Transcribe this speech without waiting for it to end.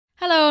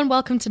Hello and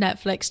welcome to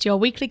Netflix, your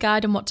weekly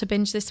guide on what to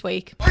binge this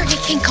week. Barney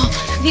Kinkle,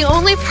 the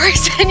only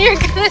person you're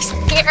gonna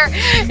scare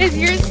is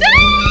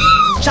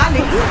yourself! Charlie!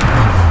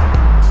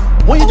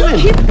 What are you doing?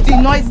 Keep the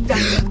noise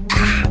down.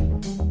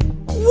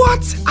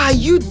 What are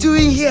you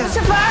doing here?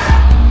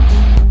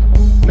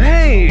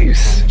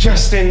 Maze!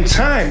 Just in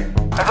time.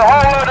 There's a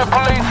whole load of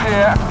police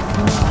here.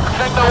 I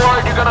think they're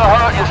worried you're gonna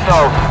hurt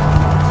yourself.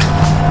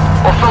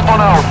 Or someone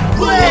else.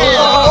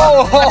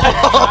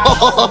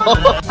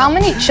 How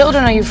many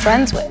children are you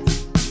friends with?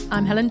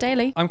 I'm Helen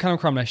Daly. I'm Callum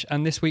Crumlish,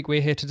 and this week we're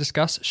here to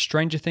discuss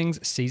Stranger Things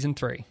Season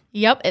 3.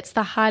 Yep, it's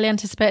the highly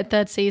anticipated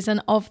third season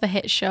of the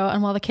hit show,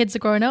 and while the kids are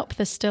growing up,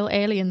 there's still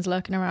aliens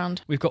lurking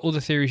around. We've got all the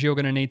theories you're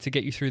going to need to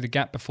get you through the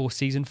gap before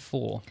Season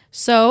 4.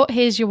 So,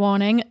 here's your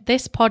warning.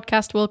 This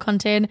podcast will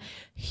contain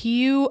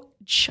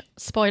huge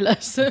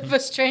spoilers for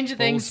Stranger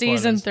Things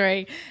Season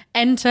 3.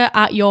 Enter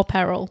at your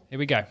peril. Here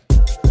we go.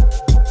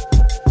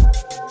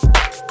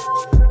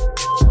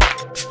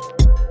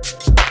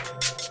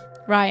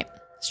 Right.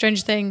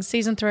 Stranger Things,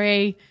 Season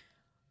 3.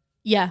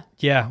 Yeah.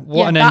 Yeah,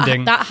 what an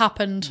ending. That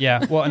happened.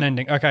 Yeah, what an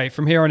ending. Okay,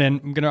 from here on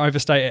in, I'm going to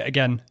overstate it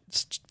again.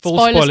 Full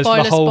Spoiler, spoilers for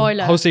the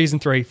spoiler. whole Season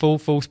 3. Full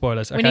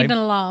spoilers, okay? We need an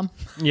alarm.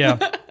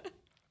 Yeah.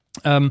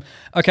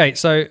 Okay,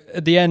 so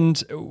at the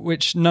end,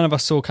 which none of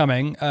us saw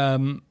coming,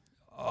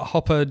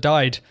 Hopper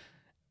died.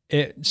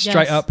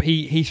 Straight up,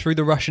 he threw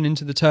the Russian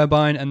into the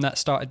turbine, and that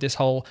started this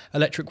whole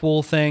electric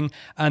wall thing.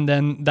 And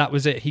then that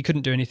was it. He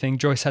couldn't do anything.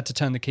 Joyce had to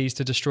turn the keys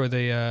to destroy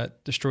the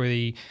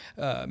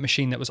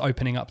machine that was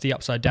opening up the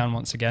Upside Down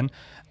once again.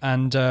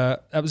 And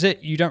that was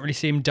it. You don't really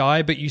see him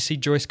die, but you see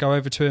Joyce go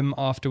over to him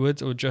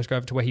afterwards, or Joyce go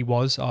over to where he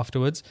was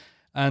afterwards.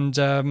 And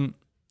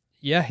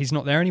yeah, he's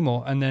not there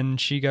anymore. And then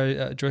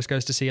Joyce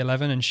goes to see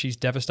Eleven, and she's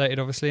devastated,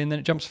 obviously. And then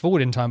it jumps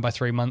forward in time by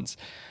 3 months.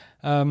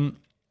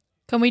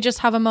 Can we just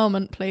have a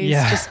moment, please?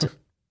 Yeah.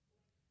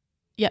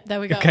 Yep, there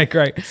we go. Okay,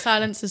 great.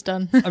 Silence is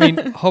done. I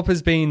mean,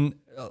 Hopper's been,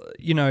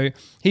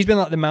 he's been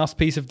like the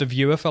mouthpiece of the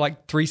viewer for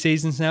like 3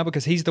 seasons now,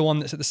 because he's the one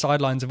that's at the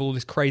sidelines of all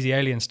this crazy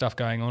alien stuff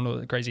going on, or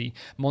the crazy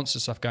monster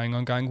stuff going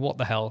on, going, what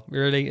the hell?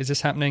 Really? Is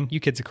this happening? You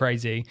kids are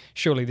crazy.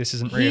 Surely this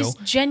isn't real. He's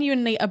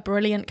genuinely a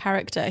brilliant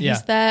character. Yeah.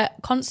 He's there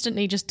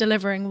constantly just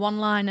delivering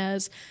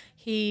one-liners.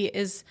 He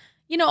is...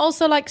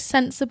 also like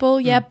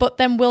sensible, but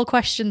then we'll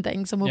question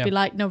things and we'll be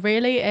like, no,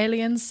 really?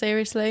 Aliens?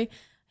 Seriously?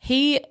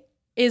 He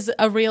is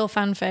a real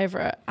fan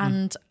favourite.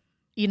 And,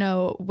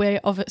 we're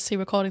obviously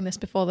recording this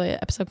before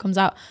the episode comes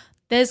out.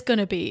 There's going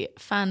to be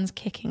fans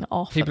kicking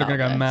off. People are going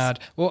to go mad.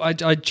 Well,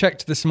 I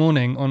checked this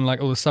morning on like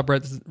all the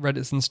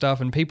subreddits and stuff,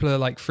 and people are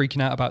like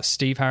freaking out about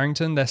Steve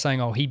Harrington. They're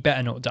saying, oh, he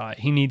better not die.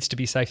 He needs to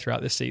be safe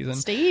throughout this season.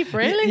 Steve,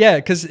 really? Yeah,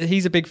 because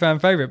he's a big fan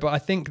favourite. But I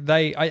think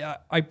I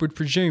would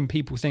presume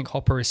people think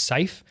Hopper is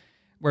safe.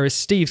 Whereas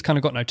Steve's kind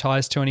of got no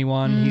ties to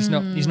anyone. He's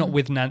not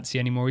with Nancy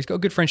anymore. He's got a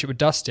good friendship with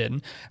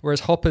Dustin. Whereas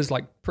Hopper's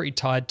like pretty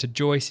tied to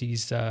Joyce.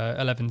 He's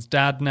Eleven's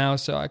dad now.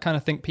 So I kind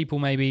of think people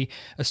maybe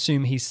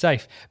assume he's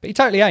safe. But he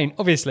totally ain't.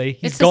 Obviously,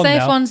 he's gone now. It's the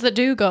safe ones that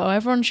do go.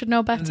 Everyone should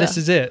know better. This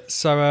is it.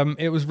 So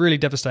it was really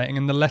devastating.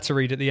 And the letter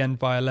read at the end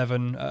by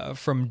 11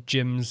 from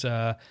Jim's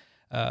sort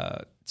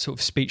of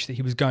speech that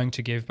he was going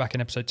to give back in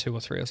episode 2 or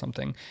 3 or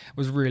something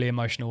was really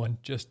emotional and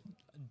just...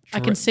 I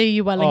can see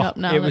you welling up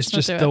now. It was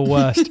just the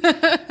worst.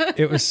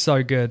 It was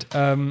so good.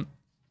 But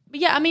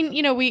yeah, I mean,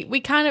 we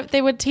kind of,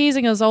 they were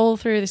teasing us all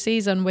through the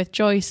season with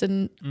Joyce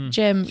and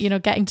Jim,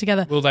 getting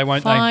together. Well, they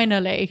won't.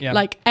 Finally, Yeah.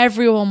 Like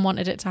everyone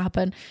wanted it to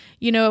happen.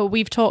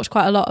 We've talked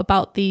quite a lot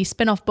about the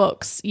spin-off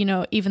books.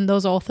 Even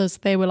those authors,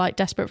 they were like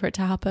desperate for it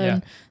to happen. Yeah.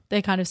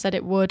 They kind of said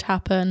it would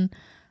happen.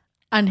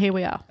 And here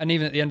we are. And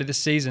even at the end of this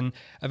season,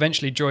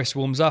 eventually Joyce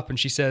warms up and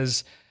she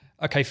says,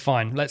 okay,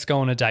 fine, let's go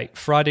on a date.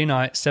 Friday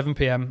night, 7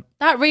 p.m.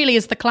 That really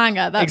is the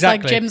clanger. That's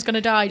exactly. like, Jim's going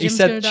to die. Jim's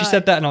going to die. She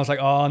said that and I was like,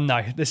 oh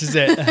no, this is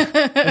it.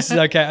 This is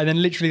okay. And then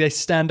literally they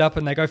stand up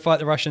and they go fight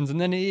the Russians and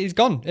then he's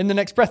gone in the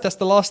next breath. That's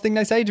the last thing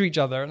they say to each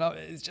other. And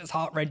it's just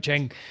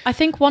heart-wrenching. I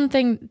think one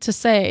thing to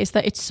say is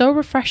that it's so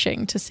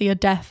refreshing to see a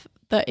death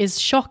that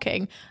is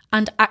shocking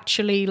and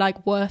actually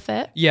like worth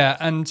it. Yeah,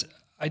 and...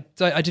 I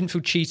didn't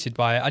feel cheated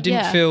by it. I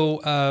didn't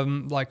feel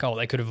like, oh,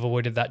 they could have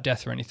avoided that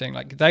death or anything.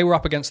 Like, they were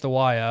up against the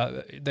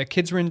wire. Their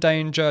kids were in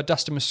danger.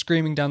 Dustin was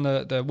screaming down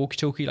the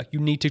walkie-talkie, like, you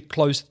need to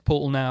close the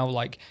portal now.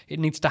 Like, it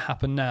needs to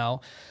happen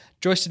now.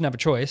 Joyce didn't have a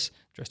choice.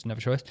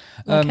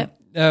 Okay.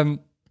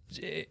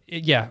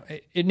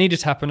 It needed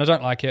to happen. I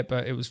don't like it,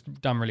 but it was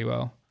done really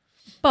well.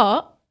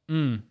 But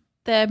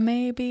there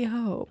may be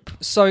hope.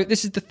 So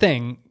this is the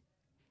thing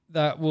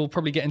that we'll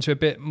probably get into a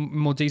bit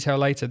more detail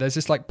later. There's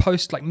this like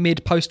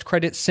mid-post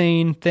credit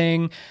scene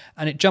thing,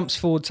 and it jumps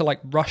forward to like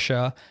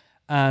Russia,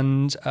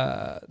 and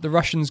the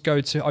Russians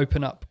go to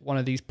open up one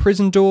of these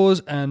prison doors,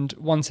 and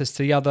one says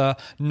to the other,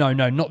 no,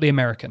 not the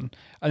American.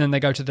 And then they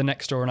go to the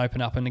next door and open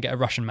up and they get a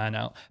Russian man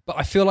out. But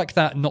I feel like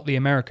that, not the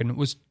American,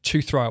 was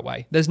too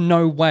throwaway. There's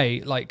no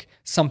way like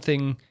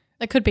something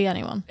It could be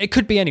anyone. It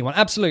could be anyone,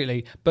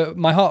 absolutely. But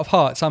my heart of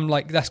hearts, I'm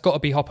like, that's got to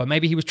be Hopper.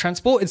 Maybe he was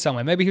transported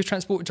somewhere. Maybe he was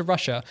transported to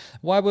Russia.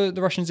 Why were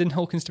the Russians in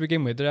Hawkins to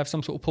begin with? Did they have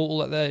some sort of portal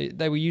that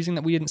they were using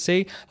that we didn't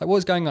see? Like, what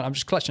was going on? I'm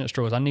just clutching at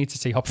straws. I need to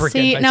see Hopper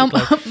again, now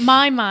basically.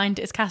 my mind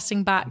is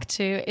casting back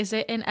to, is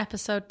it in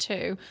episode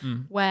 2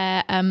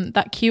 where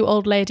that cute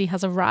old lady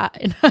has a rat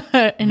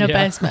in her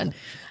basement?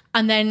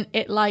 And then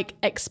it like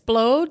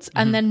explodes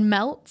and then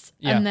melts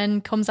and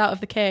then comes out of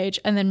the cage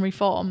and then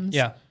reforms.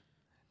 Yeah.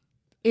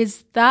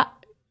 Is that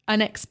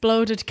an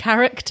exploded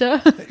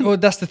character? Well,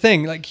 that's the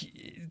thing. Like,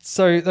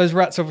 so those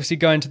rats obviously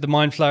go into the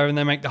mind flayer and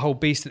they make the whole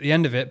beast at the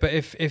end of it. But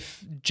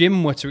if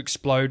Jim were to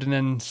explode and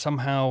then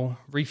somehow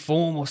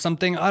reform or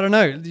something, I don't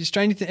know.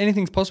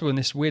 Anything's possible in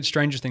this weird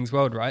Stranger Things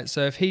world, right?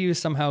 So if he was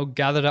somehow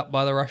gathered up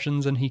by the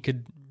Russians and he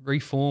could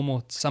reform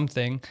or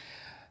something,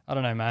 I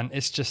don't know, man.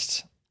 It's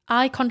just...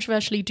 I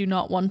controversially do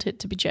not want it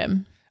to be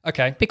Jim.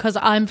 Okay. Because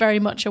I'm very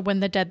much a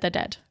when they're dead, they're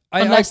dead.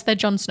 Unless they're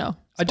Jon Snow.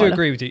 I do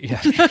agree with you.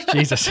 Yeah,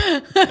 Jesus.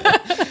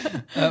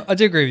 I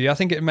do agree with you. I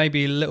think it may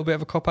be a little bit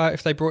of a cop-out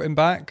if they brought him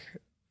back,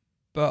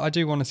 but I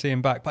do want to see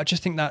him back. But I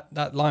just think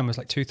that line was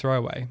like too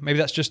throwaway. Maybe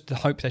that's just the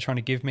hope they're trying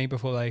to give me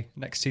before they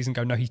next season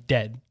go, no, he's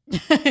dead.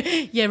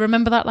 Yeah,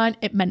 remember that line?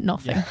 It meant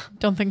nothing. Yeah.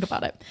 Don't think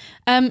about it.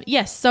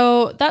 Yes,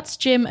 so that's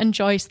Jim and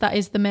Joyce. That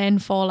is the main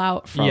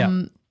fallout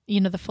from...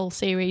 the full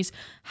series.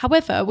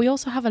 However, we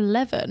also have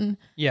 11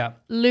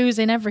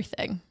 losing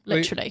everything,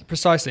 literally.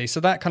 Precisely. So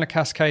that kind of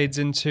cascades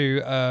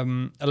into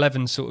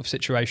 11's sort of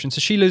situation.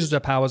 So she loses her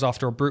powers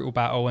after a brutal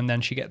battle, and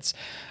then she gets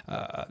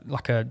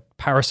like a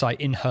parasite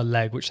in her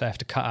leg, which they have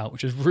to cut out,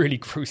 which is really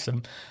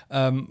gruesome.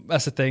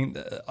 That's the thing.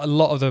 A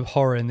lot of the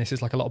horror in this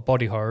is like a lot of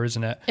body horror,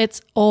 isn't it?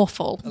 It's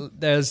awful.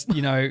 There's,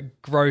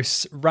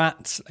 gross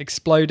rats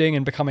exploding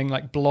and becoming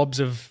like blobs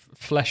of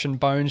flesh and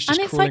bones just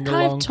crawling along. And it's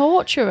like kind of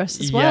torturous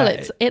as well.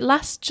 It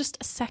lasts just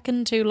a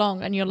second too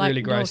long and you're like,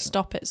 really no,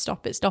 stop it.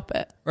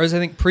 Whereas I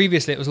think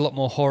previously it was a lot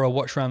more horror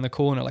watch around the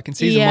corner. Like in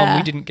season 1,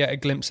 we didn't get a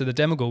glimpse of the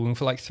Demogorgon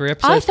for like 3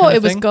 episodes. I thought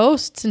it was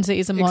ghosts in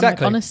season 1,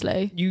 like,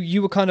 honestly.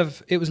 You were kind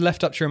of, it was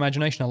left up to your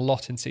imagination a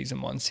lot in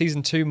season 1.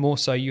 Season 2 more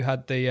so, you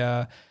had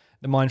the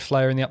mind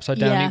flayer in the Upside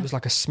Down. It was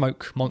like a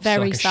smoke monster,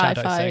 very like a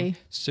shadow thing.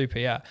 Super,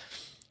 yeah.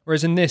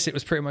 Whereas in this, it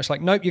was pretty much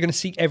like, nope, you're going to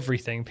see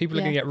everything. People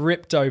are going to get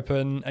ripped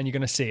open and you're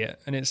going to see it.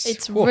 And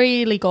it's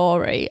really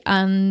gory.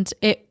 And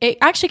it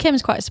actually came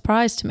as quite a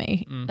surprise to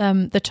me,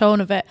 the tone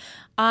of it.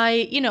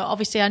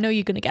 Obviously I know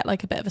you're going to get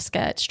like a bit of a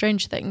scare at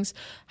Stranger Things.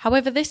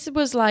 However, this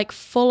was like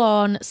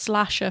full-on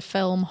slasher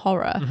film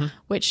horror,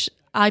 which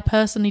I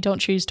personally don't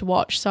choose to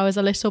watch. So I was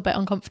a little bit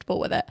uncomfortable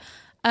with it.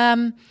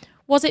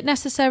 Was it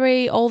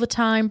necessary all the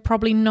time?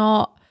 Probably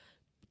not.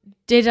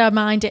 Did I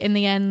mind it in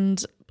the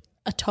end?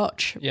 A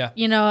touch. Yeah.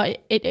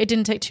 It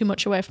didn't take too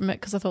much away from it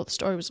because I thought the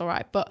story was all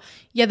right. But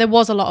yeah, there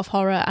was a lot of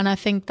horror and I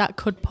think that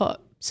could put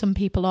some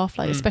people off,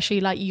 like especially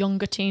like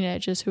younger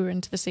teenagers who are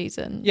into the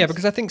season. Yeah,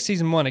 because I think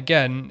season 1,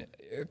 again,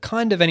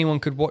 kind of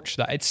anyone could watch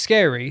that. It's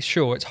scary,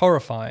 sure, it's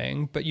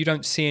horrifying, but you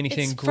don't see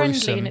anything gruesome.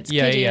 It's friendly and it's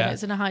kiddie and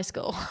it's in a high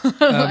school.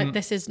 Like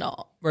this is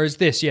not. Whereas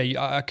this,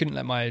 I couldn't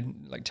let my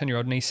like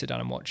 10-year-old niece sit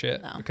down and watch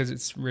it because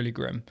it's really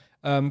grim.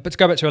 But to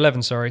go back to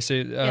 11, sorry. So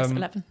yes,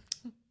 11.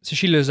 So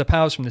she loses her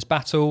powers from this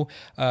battle.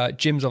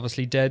 Jim's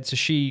obviously dead, so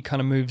she kind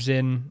of moves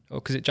in,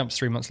 because it jumps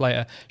 3 months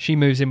later. She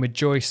moves in with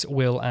Joyce,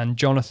 Will, and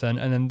Jonathan,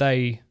 and then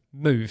they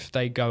move.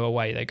 They go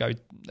away.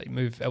 They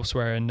move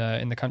elsewhere in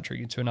the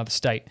country to another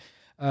state.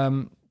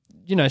 So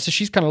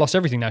she's kind of lost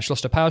everything now. She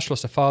lost her powers. She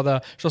lost her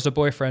father. She lost her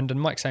boyfriend. And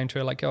Mike's saying to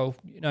her like,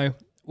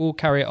 we'll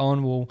carry it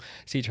on. We'll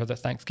see each other at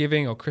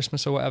Thanksgiving or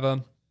Christmas or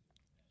whatever.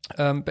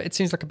 But it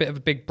seems like a bit of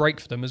a big break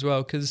for them as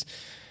well, because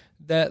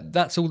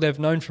that's all they've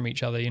known from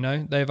each other,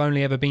 They've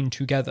only ever been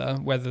together,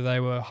 whether they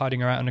were hiding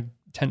her out in a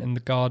tent in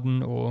the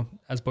garden or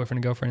as boyfriend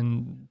and girlfriend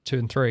in 2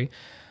 and 3.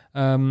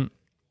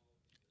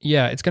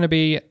 It's going to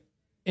be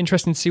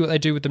interesting to see what they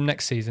do with them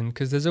next season,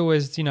 because there's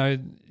always,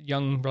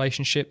 young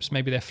relationships.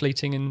 Maybe they're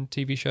fleeting in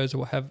TV shows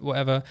or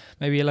whatever.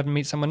 Maybe 11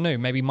 meets someone new.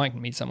 Maybe Mike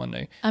meets someone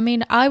new. I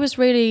mean, I was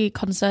really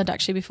concerned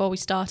actually before we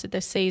started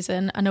this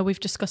season. I know we've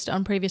discussed it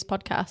on previous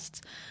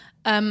podcasts.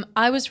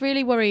 I was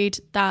really worried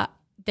that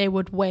they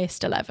would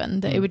waste 11,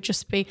 that it would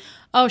just be,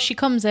 she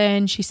comes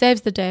in, she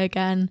saves the day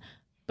again,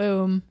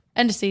 boom,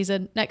 end of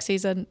season, next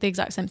season, the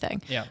exact same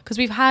thing. Yeah. Because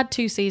we've had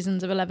 2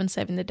 seasons of 11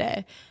 saving the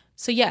day.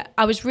 So yeah,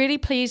 I was really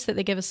pleased that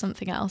they gave us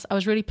something else. I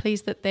was really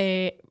pleased that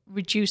they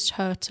reduced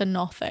her to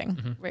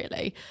nothing,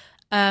 really.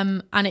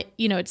 And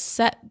it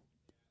set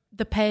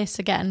the pace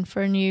again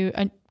for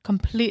a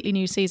completely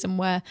new season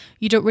where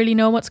you don't really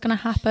know what's going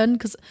to happen,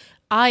 because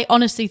I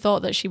honestly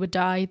thought that she would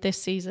die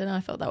this season. I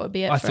thought that would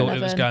be it. I thought it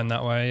was going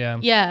that way, yeah.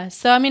 Yeah,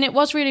 so I mean, it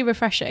was really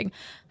refreshing.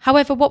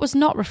 However, what was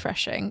not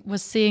refreshing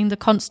was seeing the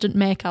constant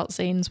make-out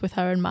scenes with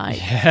her and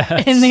Mike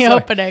in the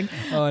opening.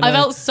 I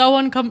felt so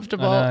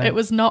uncomfortable. It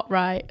was not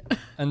right.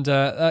 And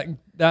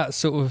those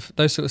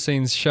sort of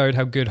scenes showed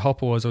how good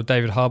Hopper was, or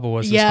David Harbour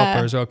was as Yeah.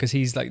 Hopper as well, because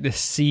he's like this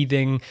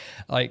seething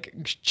like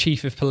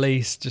chief of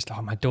police. Just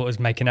my daughter's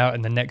making out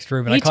in the next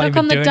room, and He I can't took even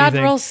on the do dad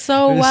anything. role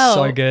so It was well.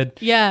 so good.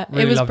 Yeah,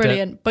 Really it was loved it.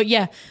 brilliant. But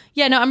yeah,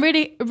 no, I'm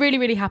really, really,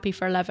 really happy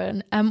for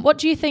 11. What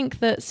do you think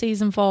that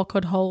season 4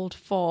 could hold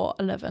for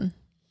 11?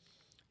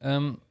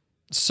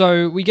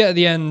 So we get at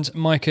the end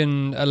Mike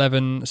and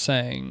 11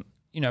 saying,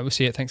 we'll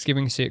see it at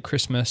Thanksgiving, see it at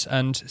Christmas.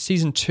 And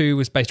season 2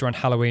 was based around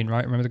Halloween,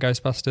 right? Remember the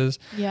Ghostbusters?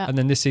 Yeah. And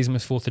then this season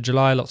was 4th of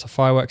July, lots of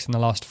fireworks in the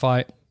last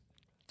fight.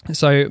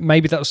 So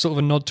maybe that was sort of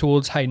a nod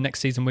towards, hey, next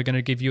season we're going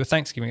to give you a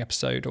Thanksgiving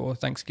episode, or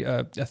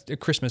a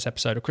Christmas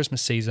episode, or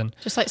Christmas season.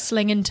 Just like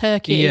slinging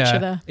turkey at each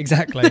other.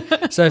 Exactly.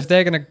 So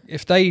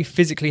if they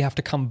physically have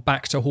to come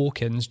back to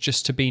Hawkins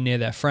just to be near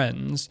their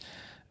friends,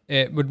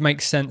 it would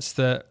make sense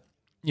that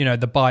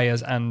the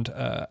buyers and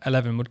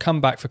 11 would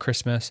come back for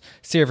Christmas,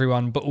 see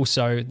everyone, but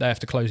also they have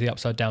to close the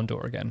upside down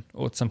door again,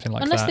 or something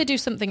like Unless that. they do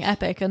something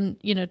epic and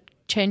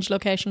change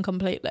location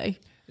completely.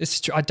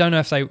 I don't know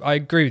if I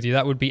agree with you.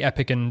 That would be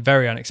epic and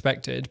very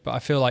unexpected, but I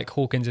feel like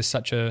Hawkins is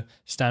such a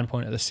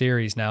standpoint of the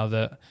series now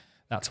that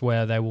that's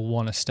where they will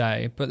want to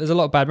stay. But there's a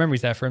lot of bad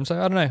memories there for him, so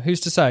I don't know.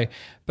 Who's to say?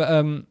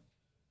 But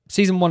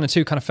season 1 and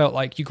 2 kind of felt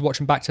like you could watch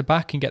them back to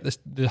back and get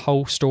the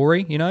whole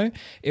story,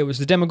 It was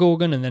the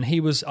Demogorgon, and then he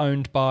was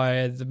owned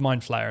by the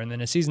Mind Flayer, and then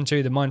in season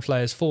 2, the Mind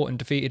Flayers fought and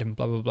defeated him,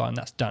 blah, blah, blah, and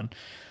that's done.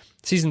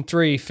 Season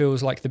 3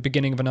 feels like the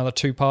beginning of another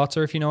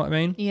 2-parter, if you know what I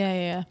mean.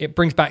 Yeah. It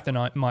brings back the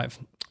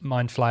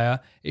Mind Flayer.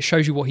 It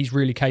shows you what he's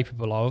really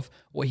capable of,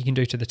 what he can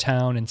do to the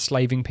town,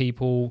 enslaving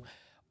people,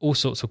 all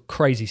sorts of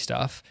crazy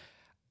stuff.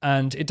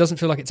 And it doesn't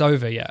feel like it's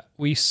over yet.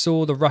 We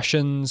saw the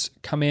Russians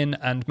come in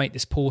and make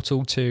this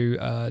portal to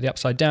the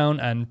Upside Down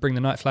and bring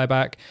the Night Flyer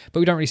back, but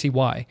we don't really see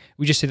why.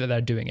 We just see that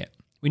they're doing it.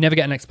 We never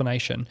get an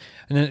explanation.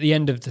 And then at the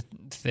end of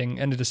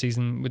the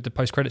season, with the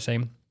post-credit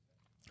scene,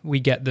 we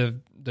get the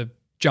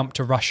jump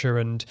to Russia,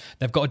 and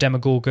they've got a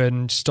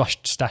Demogorgon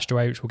stashed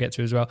away, which we'll get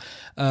to as well,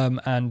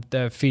 and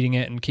they're feeding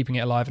it and keeping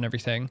it alive and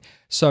everything.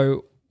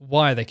 So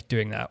why are they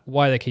doing that?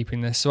 Why are they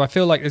keeping this? So I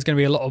feel like there's going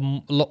to be a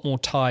lot more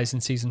ties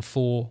in season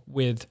 4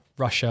 with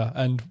Russia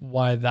and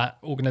why that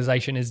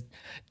organization is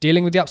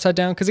dealing with the Upside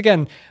Down. Because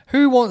again,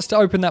 who wants to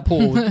open that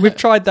portal? We've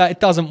tried that; it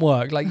doesn't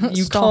work. Like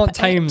you Stop can't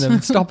tame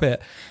them. Stop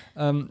it.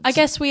 I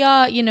guess we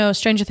are,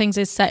 Stranger Things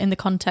is set in the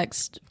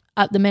context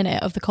at the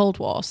minute of the Cold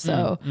War,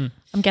 so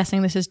I'm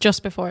guessing this is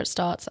just before it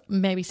starts.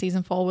 Maybe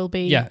season 4 will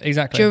be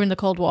exactly during the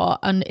Cold War,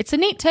 and it's a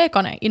neat take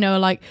on it,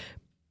 like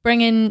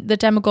bringing the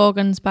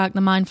Demogorgons back, the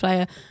Mind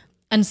Flayer,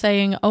 and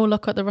saying, oh,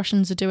 look what the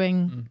Russians are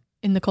doing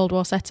in the Cold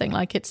War setting.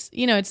 Like it's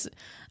it's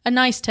a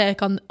nice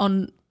take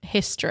on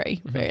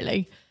history,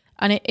 really,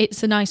 and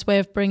it's a nice way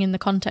of bringing the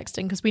context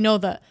in, because we know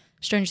that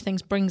Stranger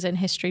Things brings in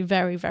history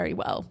very, very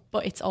well,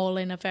 but it's all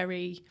in a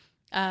very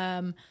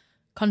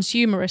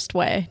consumerist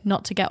way,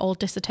 not to get all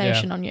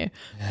dissertation on you.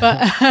 But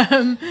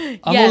I'm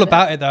all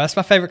about it though. That's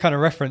my favorite kind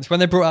of reference. When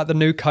they brought out the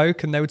new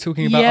Coke and they were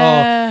talking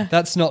about,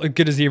 that's not as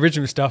good as the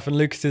original stuff, and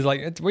Lucas is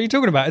like, what are you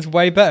talking about? It's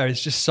way better.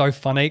 It's just so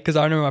funny, because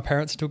I remember my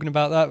parents talking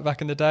about that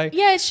back in the day.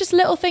 Yeah, it's just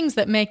little things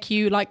that make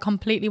you like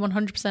completely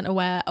 100%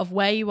 aware of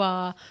where you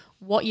are,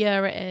 what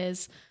year it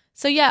is.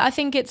 So yeah, I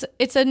think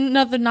it's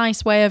another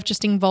nice way of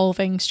just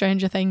involving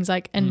Stranger Things,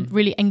 like, and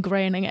really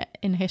ingraining it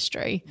in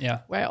history.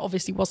 Yeah, where it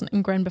obviously wasn't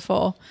ingrained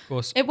before. Of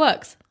course, it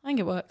works. I think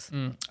it works.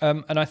 And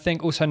I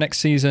think also next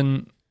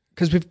season,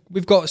 because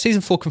we've got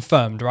season 4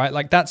 confirmed, right?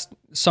 Like that's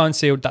signed,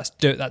 sealed. That's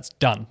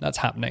done. That's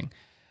happening.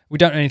 We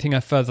don't know anything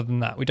further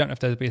than that. We don't know if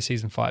there'll be a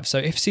season 5. So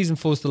if season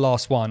 4 is the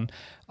last one,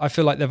 I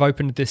feel like they've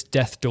opened this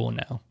death door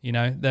now.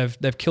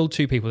 They've killed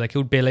 2 people. They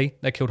killed Billy.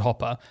 They killed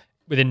Hopper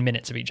within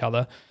minutes of each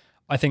other.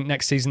 I think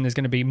next season there's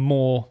going to be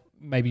more,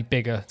 maybe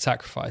bigger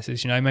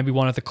sacrifices. Maybe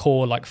one of the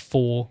core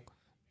 4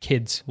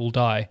 kids will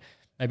die.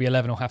 Maybe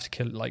 11 will have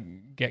to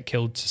get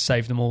killed to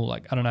save them all. I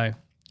don't know.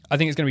 I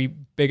think it's going to be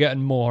bigger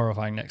and more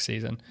horrifying next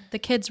season. The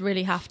kids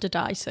really have to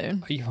die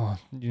soon.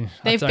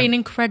 They've been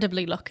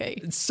incredibly lucky.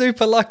 It's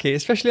super lucky,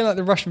 especially in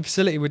the Russian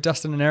facility with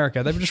Dustin and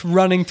Erica. They were just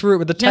running through it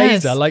with a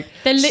taser. Yes.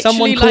 They're literally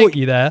someone caught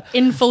you there.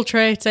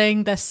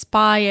 Infiltrating, they're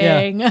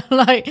spying,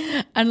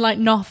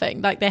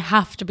 nothing. They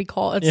have to be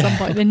caught at some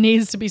point. There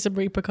needs to be some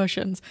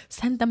repercussions.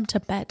 Send them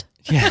to bed.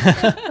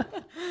 Yeah.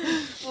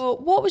 Well,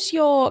 what was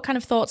your kind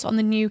of thoughts on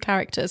the new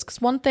characters? Because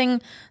one thing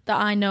that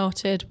I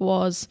noted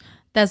was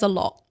there's a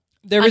lot.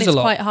 There is a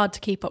lot. It's quite hard to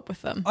keep up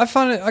with them. I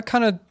kind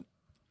of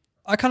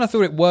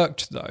thought it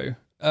worked though,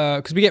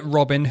 because we get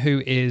Robin,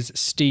 who is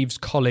Steve's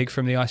colleague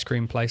from the ice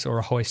cream place, or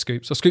Ahoy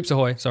Scoops, or Scoops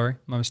Ahoy. Sorry,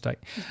 my mistake.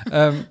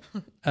 And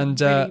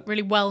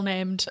really well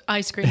named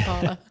ice cream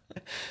parlor.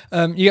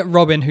 You get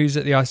Robin, who's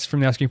from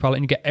the ice cream parlor,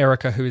 and you get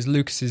Erica, who is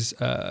Lucas's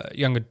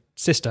younger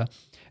sister,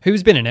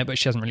 who's been in it, but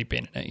she hasn't really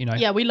been in it.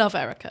 Yeah, we love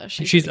Erica.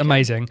 She's really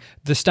amazing.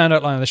 The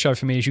standout line of the show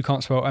for me is, you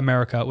can't spell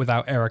America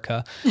without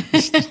Erica.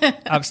 It's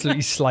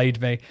absolutely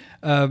slayed me.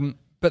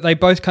 But they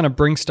both kind of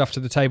bring stuff to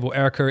the table.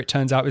 Erica, it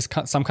turns out, is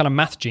some kind of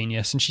math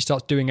genius, and she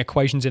starts doing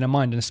equations in her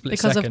mind in a split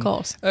second. Because of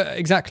course.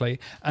 Exactly.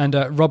 And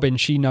Robin,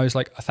 she knows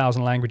like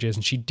 1,000 languages,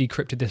 and she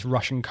decrypted this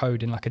Russian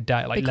code in like a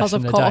day, like because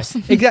less than of a course.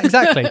 day.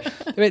 Exactly.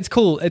 It's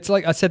cool. It's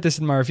like I said this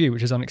in my review,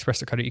 which is on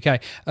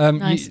express.co.uk.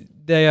 Nice.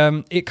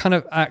 It kind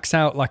of acts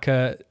out like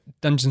a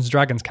Dungeons and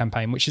Dragons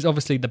campaign, which is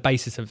obviously the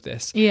basis of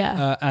this.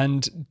 Yeah.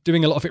 And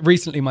doing a lot of it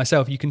recently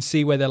myself, you can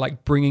see where they're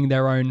like bringing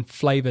their own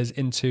flavors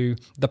into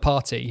the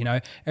party. You know,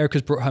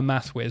 Erica's brought her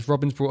math whiz,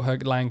 Robin's brought her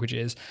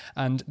languages,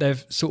 and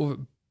they've sort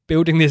of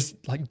building this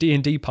like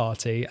D&D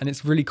party, and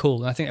it's really cool.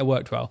 And I think it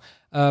worked well.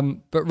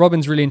 But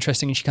Robin's really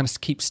interesting, and she kind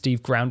of keeps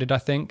Steve grounded, I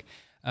think.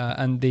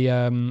 And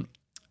the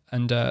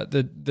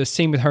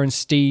scene with her and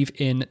Steve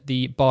in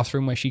the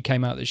bathroom where she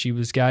came out that she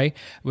was gay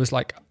was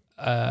like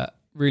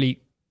really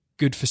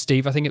good for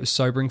Steve. I think it was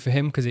sobering for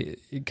him because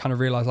it kind of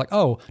realized like,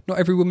 oh, not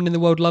every woman in the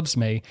world loves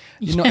me.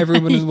 Not every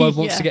woman in the world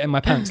wants to get in my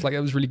pants. Like, it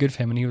was really good for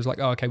him. And he was like,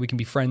 oh, okay, we can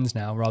be friends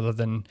now rather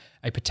than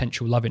a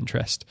potential love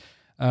interest.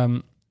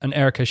 And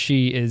Erica,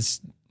 she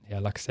is, yeah,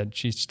 like I said,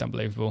 she's just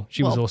unbelievable.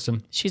 She was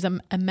awesome. She's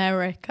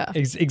America.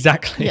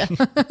 Exactly. Yeah.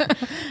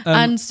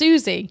 And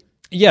Susie.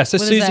 Yeah, so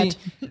with Susie,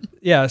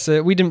 yeah,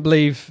 so we didn't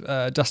believe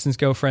Dustin's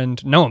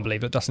girlfriend. No one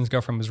believed that Dustin's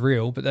girlfirend was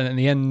real, but then in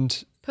the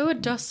end, Poor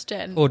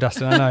Dustin. Poor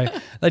Dustin, I know.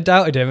 They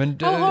doubted him.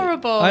 And oh,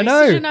 horrible. I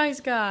know. He's such a nice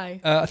guy.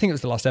 I think it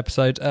was the last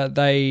episode.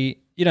 They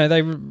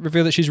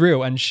reveal that she's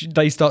real, and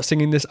they start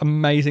singing this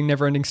amazing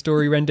Neverending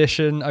Story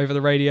rendition over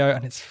the radio,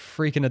 and it's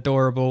freaking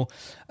adorable.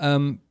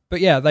 But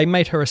yeah, they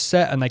made her a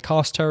set, and they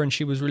cast her, and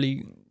she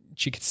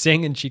could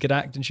sing and she could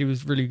act, and she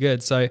was really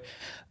good. So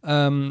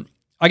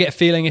I get a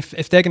feeling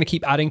if they're going to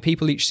keep adding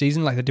people each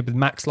season, like they did with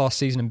Max last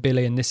season and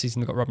Billy, and this season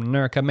they've got Robin and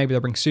Erica, maybe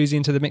they'll bring Susie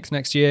into the mix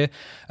next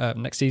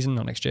season,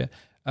 not next year.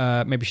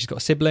 Maybe she's got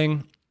a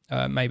sibling.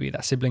 Maybe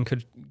that sibling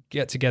could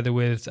get together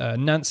with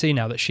Nancy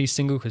now that she's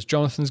single because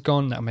Jonathan's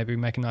gone. That'll maybe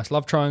make a nice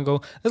love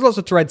triangle. There's lots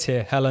of threads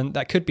here, Helen,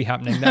 that could be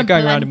happening. That are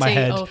going around in my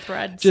head.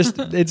 Threads. Just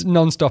it's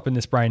non-stop in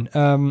this brain.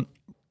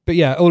 But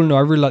yeah, all in all,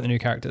 I really like the new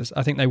characters.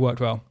 I think they worked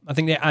well. I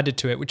think they added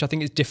to it, which I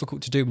think is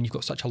difficult to do when you've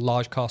got such a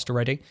large cast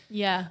already.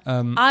 Yeah.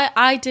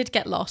 I did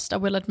get lost, I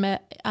will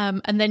admit.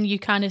 And then you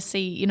kind of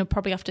see,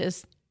 probably after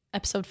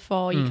episode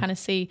 4, you kind of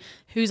see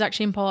who's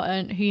actually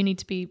important, who you need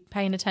to be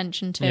paying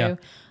attention to. Yeah.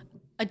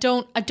 I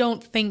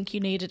don't think you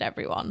needed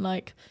everyone.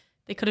 Like,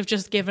 they could have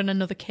just given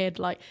another kid,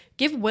 like,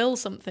 give Will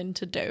something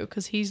to do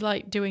because he's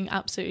like doing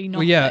absolutely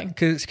nothing. Well, yeah,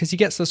 because he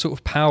gets the sort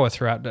of power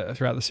throughout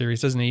the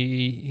series, doesn't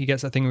he? He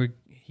gets that thing where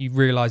he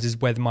realizes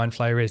where the mind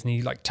flayer is, and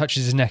he like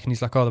touches his neck, and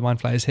he's like, "Oh, the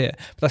mind flayer's here."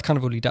 But that's kind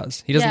of all he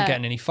does. He doesn't get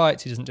in any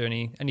fights. He doesn't do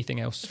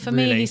anything else. For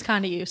me, he's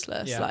kind of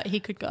useless. Yeah. Like,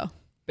 he could go.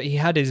 But he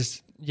had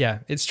his. Yeah,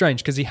 it's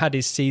strange because he had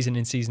his season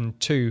in season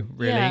 2,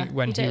 really,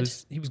 when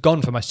he was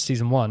gone for most of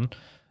season 1.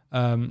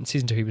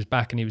 Season 2, he was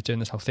back, and he was doing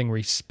this whole thing where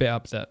he spit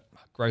up that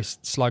gross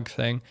slug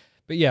thing.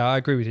 But yeah, I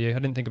agree with you. I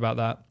didn't think about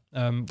that.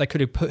 They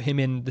could have put him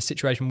in the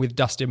situation with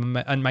Dustin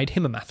and made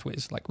him a math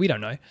whiz. Like, we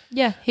don't know.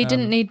 Yeah, he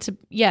didn't need to.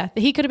 Yeah,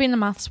 he could have been the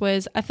maths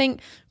whiz. I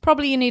think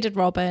probably you needed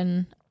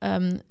Robin.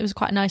 It was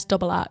quite a nice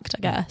double act, I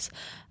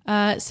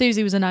guess.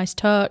 Susie was a nice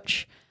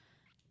touch.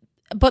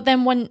 But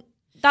then when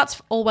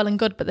that's all well and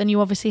good, but then you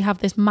obviously have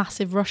this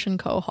massive Russian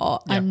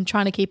cohort and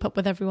trying to keep up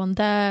with everyone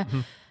there. Mm-hmm.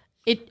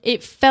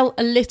 It felt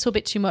a little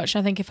bit too much.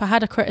 I think if I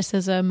had a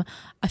criticism,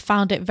 I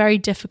found it very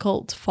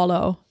difficult to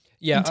follow.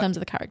 Yeah, in terms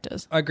of the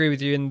characters. I agree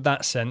with you in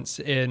that sense.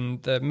 In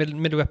the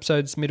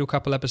middle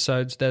couple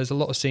episodes, there's a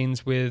lot of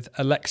scenes with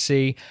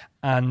Alexei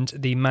and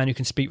the man who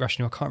can speak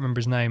Russian, I can't remember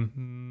his name,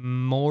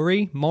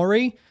 Maury?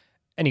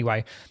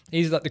 Anyway,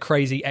 he's like the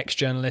crazy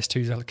ex-journalist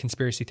who's a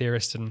conspiracy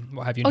theorist and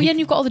what have you. And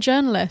you've got all the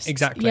journalists.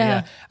 Exactly,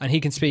 yeah. And he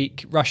can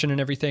speak Russian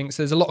and everything.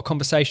 So there's a lot of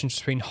conversations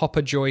between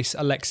Hopper, Joyce,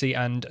 Alexei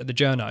and the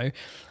journo,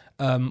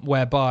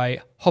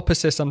 whereby Hopper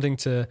says something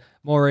to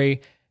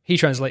Maury, he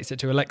translates it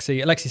to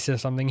Alexei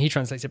says something, he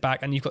translates it back,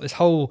 and you've got this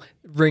whole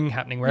ring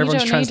happening where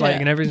everyone's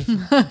translating and everyone's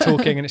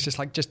talking, and it's just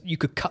like, you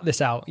could cut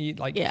this out. It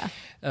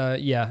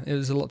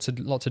was a lot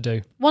to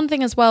do. One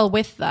thing as well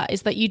with that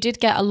is that you did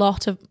get a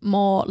lot of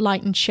more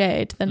light and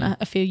shade than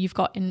I feel you've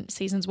got in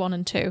seasons 1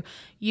 and 2.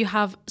 You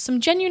have some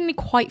genuinely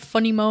quite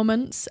funny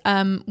moments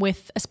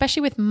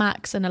especially with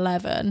Max and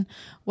 11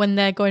 when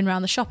they're going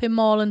around the shopping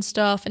mall and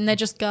stuff, and they're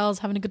just girls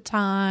having a good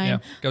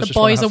time. Yeah, the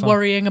boys are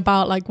worrying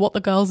about like what the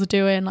girls are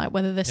doing, like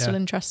whether they're still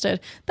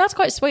interested. That's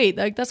quite sweet.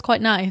 Like, that's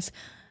quite nice.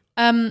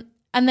 And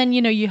then,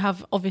 you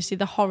have obviously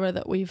the horror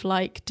that we've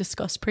like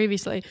discussed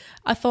previously.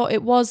 I thought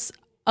it was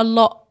a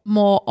lot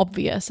more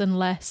obvious and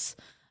less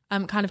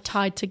kind of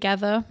tied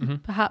together,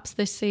 perhaps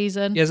this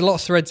season. Yeah, there's a lot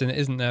of threads in it,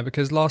 isn't there?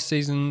 Because last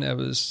season there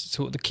was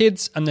sort of the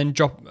kids and then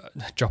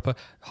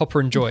Hopper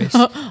and Joyce.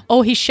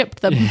 Oh, he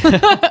shipped them.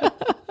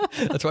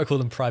 That's what I call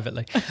them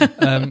privately.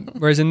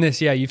 Whereas in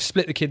this, you've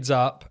split the kids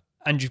up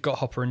and you've got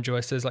Hopper and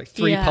Joyce. There's like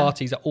 3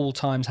 parties at all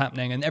times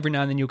happening, and every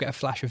now and then you'll get a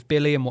flash of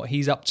Billy and what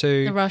he's up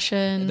to. The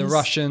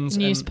Russians.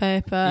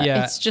 Newspaper.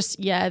 And, it's just,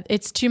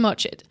 it's too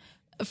much.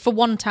 For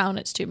one town,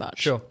 it's too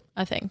much. Sure.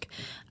 I think.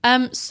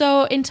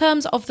 So in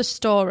terms of the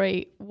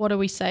story, what are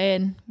we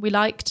saying? We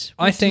liked?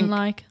 We didn't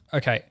like?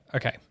 Okay.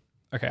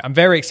 I'm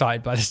very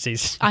excited by this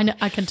season. I know,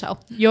 I can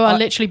tell. You are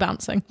literally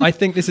bouncing. I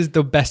think this is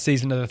the best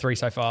season of the 3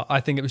 so far.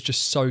 I think it was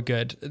just so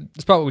good.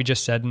 Despite what we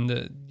just said, and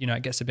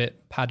it gets a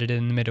bit padded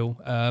in the middle.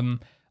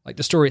 Like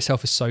the story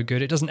itself is so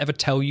good. It doesn't ever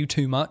tell you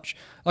too much.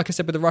 Like I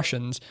said with the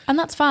Russians. And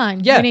that's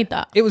fine. Yeah, we need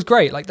that. It was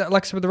great. Like I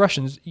said with the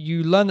Russians,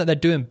 you learn that they're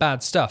doing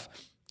bad stuff.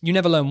 You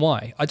never learn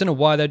why. I don't know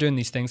why they're doing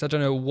these things. I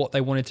don't know what they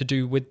wanted to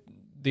do with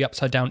the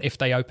Upside Down if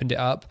they opened it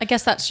up. I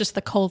guess that's just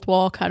the Cold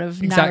War kind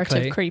of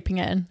narrative creeping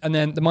in. And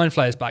then the Mind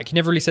Flayer's back. He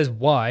never really says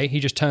why. He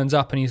just turns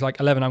up and he's like,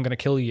 11, I'm going to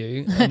kill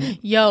you. And,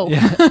 Yo.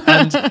 Yeah,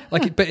 and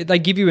but they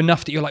give you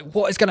enough that you're like,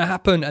 what is going to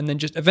happen? And then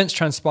just events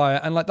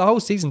transpire. And like the whole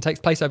season takes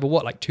place over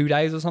 2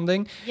 days or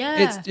something?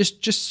 Yeah. It's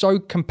just so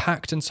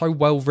compact and so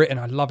well written.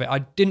 I love it. I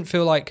didn't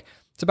feel like,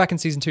 so back in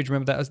season 2, do you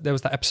remember that there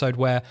was that episode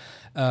where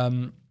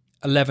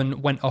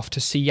 11 went off to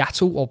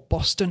Seattle or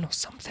Boston or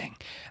something,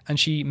 and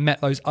she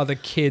met those other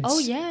kids. Oh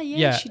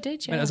yeah, she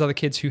did. Yeah, met those other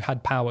kids who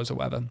had powers or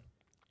whatever,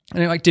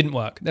 and it didn't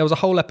work. There was a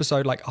whole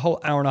episode, a whole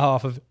hour and a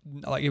half of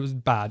it was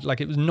bad.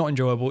 It was not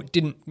enjoyable. It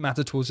didn't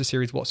matter towards the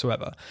series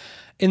whatsoever.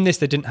 In this,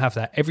 they didn't have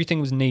that. Everything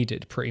was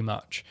needed pretty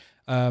much.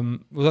 Although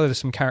there's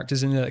some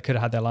characters in there that could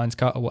have had their lines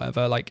cut or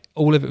whatever,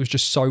 all of it was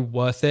just so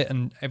worth it,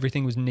 and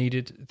everything was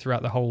needed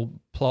throughout the whole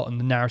plot, and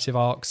the narrative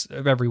arcs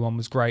of everyone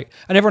was great,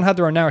 and everyone had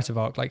their own narrative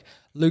arc.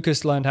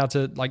 Lucas learned how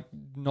to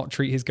not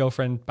treat his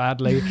girlfriend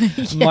badly.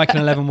 Mike and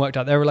 11 worked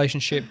out their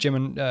relationship. Jim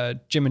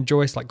and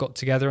Joyce got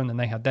together, and then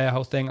they had their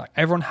whole thing.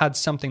 Everyone had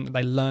something that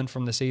they learned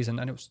from the season,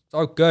 and it was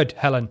so good.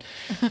 Helen,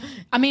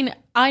 I mean,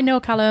 I know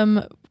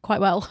Callum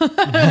quite well,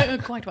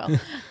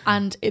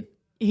 and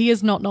he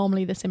is not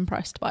normally this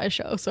impressed by a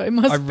show, so it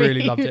must be. I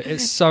really loved it.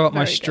 It's so up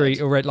my street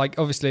good. already.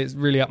 Obviously, it's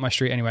really up my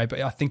street anyway,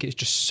 but I think it's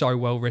just so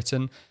well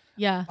written.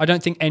 Yeah. I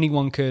don't think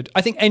anyone could.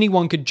 I think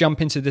anyone could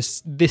jump into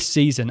this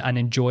season and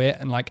enjoy it,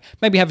 and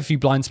maybe have a few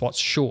blind spots,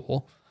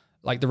 sure.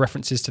 The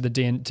references to the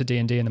D&D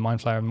and the Mind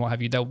Flayer and what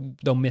have you,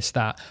 they'll miss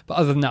that. But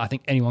other than that, I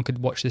think anyone could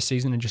watch this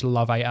season and just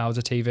love 8 hours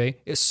of TV.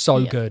 It's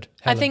so good.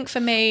 Helen. I think for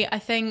me,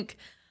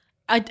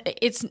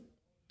 it's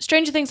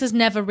Stranger Things has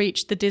never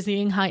reached the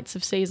dizzying heights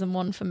of season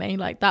 1 for me.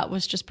 That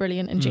was just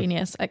brilliant and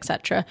genius,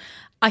 etc.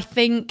 I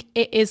think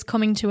it is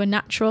coming to a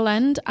natural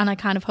end, and I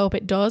kind of hope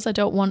it does. I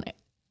don't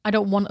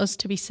want us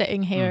to be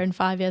sitting here in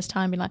 5 years'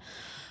 time being like,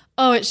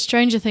 oh, it's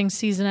Stranger Things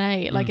season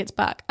 8, it's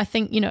back. I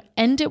think,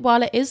 end it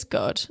while it is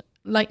good.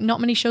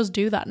 Not many shows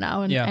do that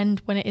now, and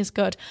end when it is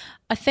good.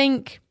 I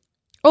think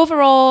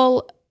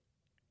overall,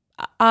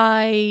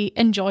 I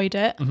enjoyed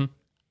it. Mm-hmm.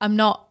 I'm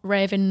not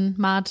raving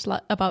mad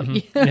about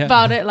you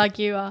about it like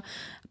you are.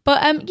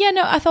 But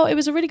I thought it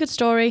was a really good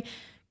story.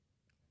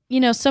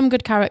 Some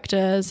good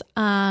characters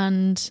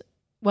and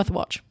worth a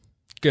watch.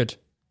 Good.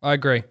 I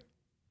agree.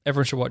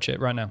 Everyone should watch it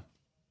right now.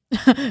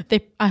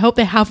 I hope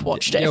they have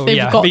watched it if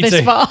they've got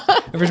this far.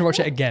 Everyone should watch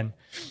it again.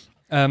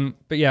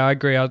 But yeah, I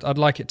agree. I'd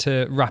like it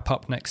to wrap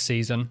up next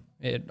season.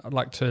 I'd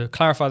like to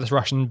clarify this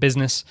Russian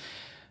business,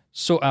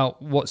 sort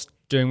out what's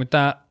doing with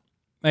that.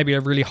 Maybe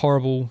a really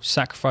horrible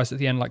sacrifice at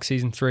the end, like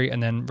season 3,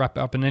 and then wrap it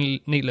up in a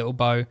neat little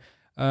bow.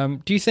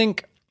 Do you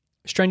think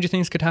Stranger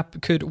Things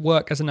could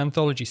work as an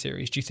anthology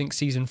series? Do you think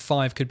season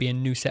 5 could be a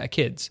new set of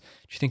kids?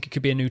 Do you think it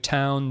could be a new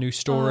town, new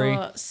story?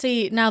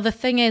 See, now the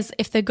thing is,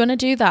 if they're going to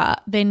do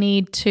that, they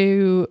need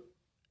to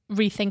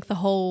rethink the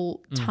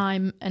whole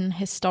time and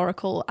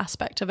historical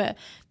aspect of it.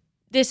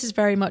 This is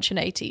very much an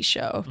 80s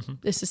show. Mm-hmm.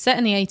 This is set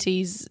in the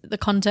 80s. The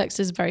context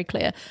is very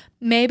clear.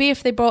 Maybe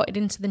if they brought it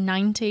into the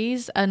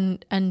 90s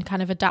and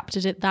kind of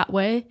adapted it that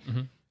way,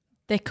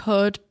 they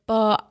could.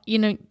 But,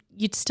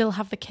 you'd still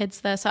have the kids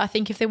there. So I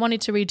think if they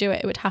wanted to redo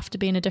it, it would have to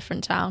be in a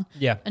different town.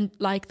 Yeah. And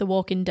like The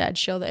Walking Dead,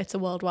 show that it's a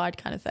worldwide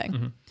kind of thing.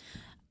 Mm-hmm.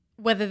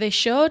 Whether they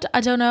should, I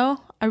don't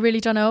know. I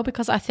really don't know,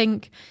 because I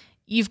think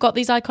you've got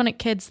these iconic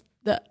kids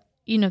that,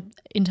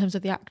 in terms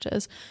of the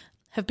actors,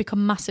 have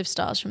become massive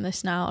stars from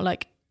this now.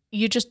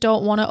 You just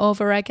don't want to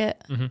over-egg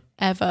it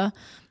ever.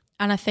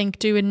 And I think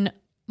doing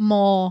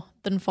more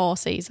than 4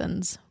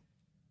 seasons,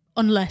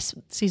 unless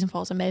season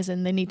 4 is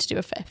amazing, they need to do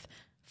a 5th.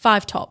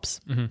 5 tops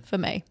for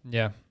me.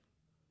 Yeah,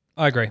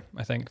 I agree.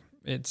 I think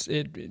I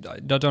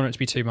don't want it to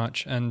be too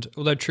much. And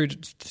although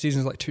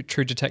seasons like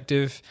True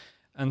Detective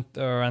and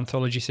are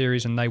anthology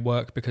series, and they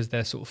work because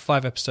they're sort of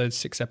 5 episodes,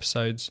 6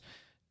 episodes,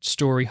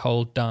 story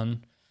whole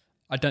done.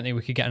 I don't think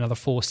we could get another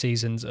 4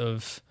 seasons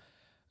of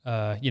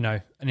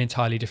an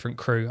entirely different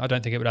crew. I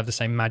don't think it would have the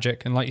same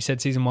magic. And like you said,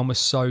 season 1 was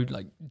so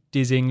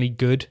dizzyingly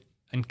good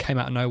and came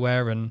out of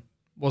nowhere and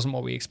wasn't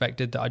what we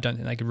expected, that I don't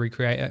think they could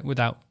recreate it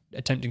without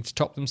attempting to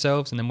top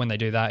themselves. And then when they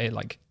do that, it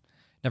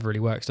never really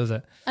works, does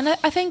it? And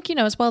I think,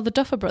 as well, the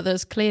Duffer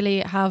Brothers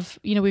clearly have,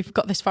 we've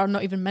got this far and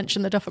not even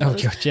mentioned the Duffer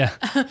Brothers. Oh God,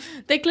 yeah.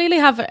 They clearly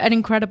have an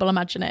incredible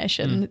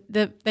imagination.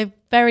 They're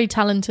very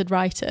talented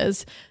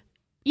writers.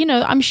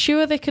 I'm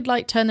sure they could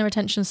turn their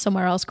attention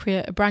somewhere else,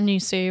 create a brand new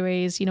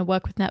series,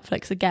 work with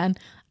Netflix again,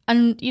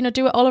 and,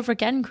 do it all over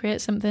again, create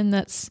something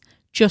that's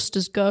just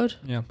as good,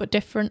 but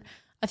different.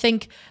 I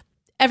think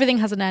everything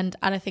has an end,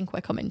 and I think we're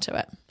coming to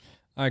it.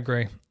 I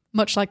agree.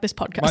 Much like this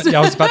podcast. Yeah,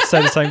 I was about to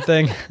say the same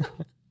thing.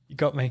 You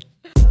got me.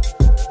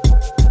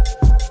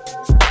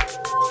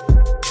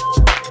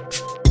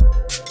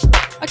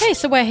 Okay,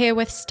 so we're here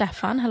with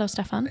Stefan. Hello,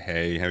 Stefan.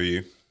 Hey, how are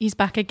you? He's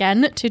back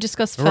again to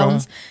discuss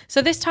films.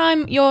 So this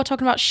time you're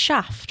talking about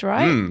Shaft,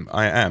 right?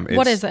 I am.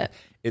 What is it?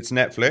 It's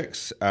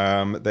Netflix.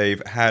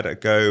 They've had a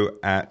go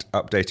at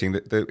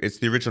updating. It's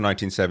the original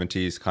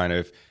 1970s kind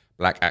of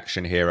black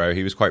action hero.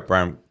 He was quite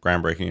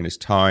groundbreaking in his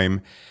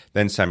time.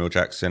 Then Samuel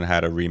Jackson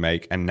had a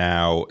remake, and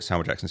now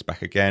Samuel Jackson's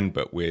back again,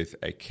 but with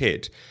a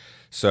kid.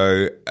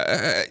 So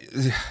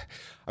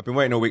I've been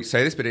waiting all week to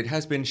say this, but it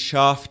has been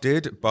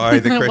shafted by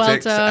the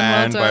critics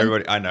and by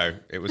everybody. I know,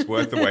 it was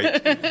worth the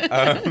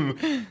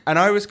wait. And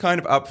I was kind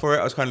of up for it.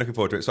 I was kind of looking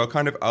forward to it. So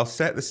I'll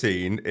set the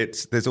scene.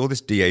 There's all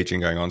this de-aging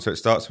going on. So it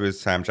starts with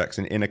Sam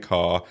Jackson in a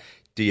car,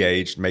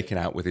 de-aged, making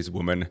out with his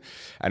woman,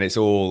 and it's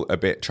all a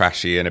bit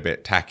trashy and a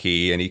bit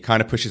tacky, and he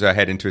kind of pushes her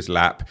head into his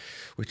lap,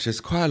 which is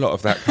quite a lot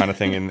of that kind of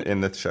thing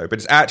in the show. But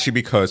it's actually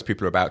because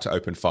people are about to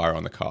open fire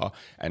on the car,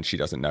 and she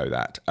doesn't know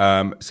that.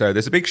 So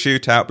there's a big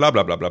shootout, blah,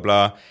 blah, blah, blah,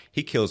 blah.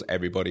 He kills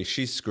everybody.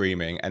 She's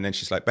screaming, and then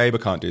she's like, babe, I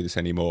can't do this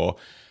anymore.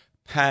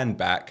 Pan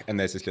back, and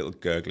there's this little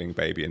gurgling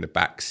baby in the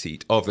back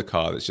seat of the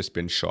car that's just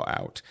been shot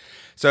out.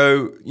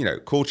 So,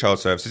 call child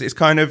services.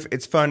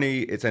 It's funny,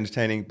 it's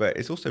entertaining, but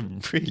it's also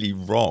really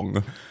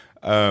wrong.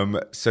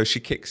 So she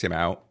kicks him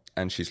out,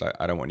 and she's like,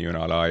 I don't want you in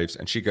our lives.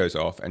 And she goes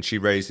off, and she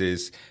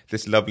raises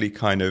this lovely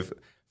kind of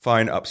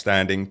fine,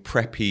 upstanding,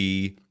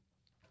 preppy,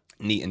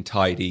 neat and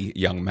tidy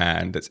young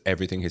man that's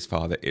everything his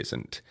father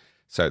isn't.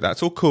 So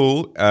that's all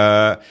cool.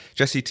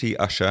 Jesse T.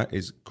 Usher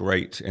is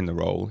great in the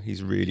role.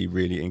 He's really,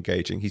 really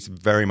engaging. He's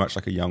very much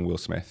like a young Will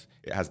Smith.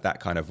 It has that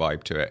kind of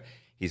vibe to it.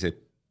 He's a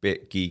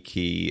bit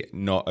geeky,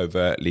 not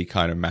overtly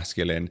kind of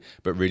masculine,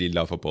 but really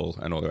lovable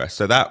and all the rest.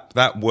 So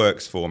that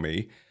works for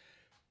me.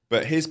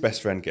 But his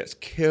best friend gets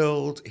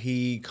killed.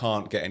 He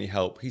can't get any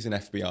help. He's an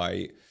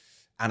FBI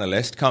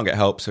analyst, can't get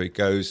help. So he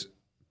goes,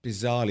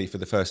 bizarrely for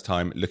the first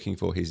time, looking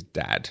for his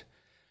dad,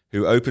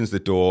 who opens the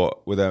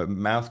door with a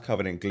mouth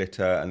covered in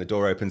glitter, and the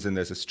door opens and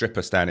there's a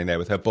stripper standing there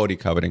with her body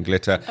covered in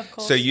glitter. Of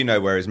course. So you know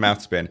where his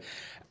mouth's been.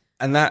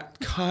 And that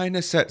kind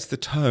of sets the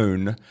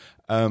tone.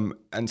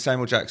 And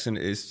Samuel Jackson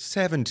is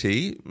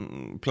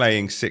 70,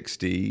 playing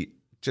 60,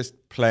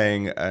 just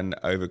playing an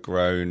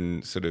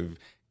overgrown sort of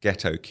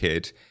ghetto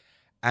kid.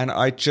 And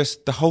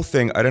the whole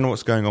thing, I don't know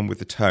what's going on with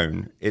the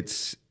tone.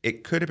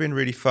 It could have been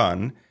really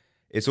fun.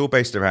 It's all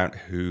based around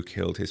who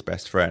killed his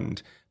best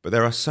friend. But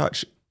there are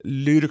such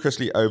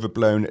ludicrously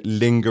overblown,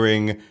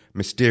 lingering,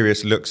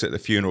 mysterious looks at the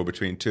funeral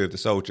between two of the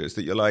soldiers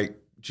that you're like,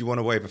 do you want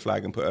to wave a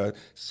flag and put a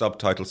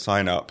subtitle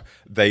sign up?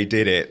 They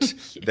did it.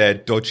 They're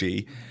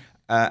dodgy.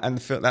 And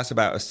that's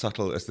about as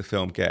subtle as the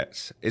film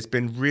gets. It's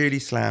been really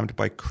slammed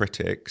by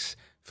critics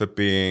for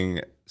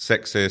being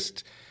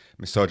sexist,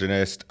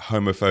 misogynist,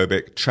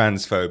 homophobic,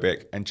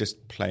 transphobic, and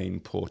just plain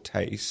poor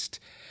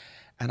taste.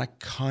 And I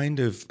kind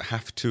of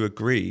have to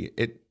agree.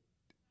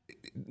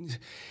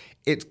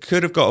 It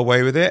could have got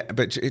away with it,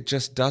 but it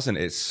just doesn't.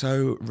 It's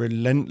so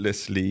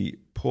relentlessly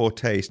poor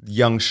taste.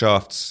 Young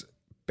Shaft's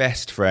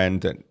best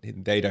friend, that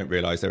they don't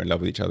realise they're in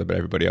love with each other, but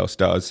everybody else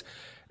does.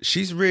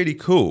 She's really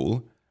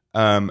cool.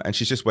 And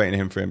she's just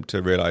waiting for him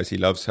to realise he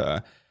loves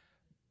her.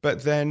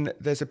 But then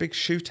there's a big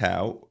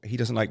shootout. He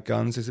doesn't like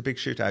guns. There's a big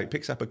shootout. He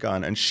picks up a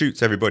gun and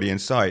shoots everybody in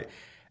sight.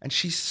 And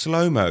she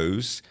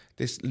slow-mos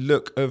this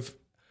look of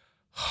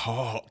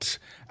hot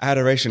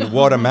adoration,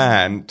 what a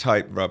man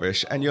type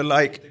rubbish. And you're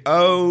like,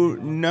 oh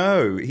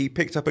no, he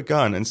picked up a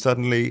gun and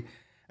suddenly...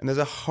 And there's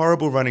a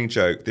horrible running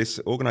joke. This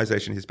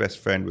organisation, his best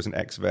friend, was an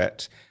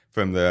ex-vet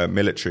from the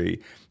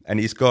military. And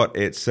he's got,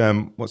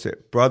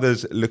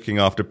 Brothers Looking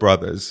After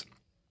Brothers.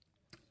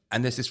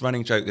 And there's this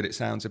running joke that it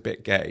sounds a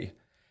bit gay.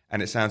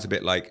 And it sounds a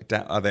bit like,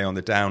 are they on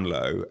the down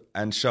low?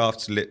 And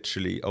Shaft's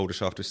literally, older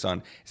Shaft's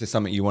son, is there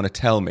something you want to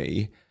tell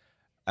me?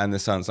 And the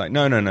son's like,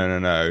 no.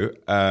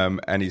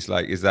 And he's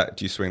like,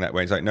 do you swing that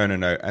way? He's like, no.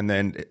 And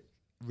then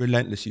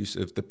relentless use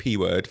of the P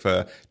word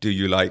for, do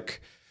you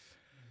like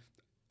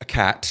a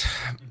cat,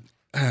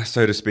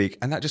 so to speak?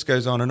 And that just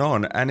goes on.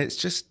 And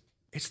it's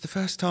the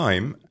first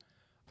time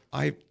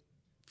I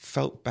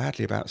felt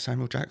badly about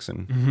Samuel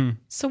Jackson. Mm-hmm.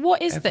 So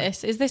what is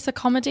this? Is this a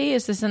comedy?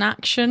 Is this an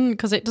action?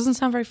 Because it doesn't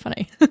sound very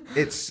funny.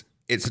 It's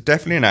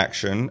definitely an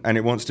action, and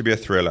it wants to be a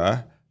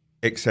thriller,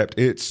 except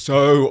it's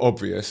so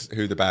obvious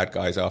who the bad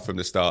guys are from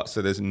the start,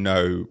 so there's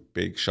no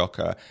big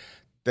shocker.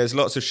 There's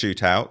lots of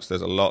shootouts.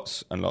 There's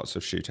lots and lots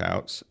of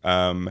shootouts.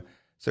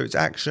 So it's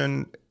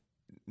action,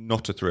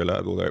 not a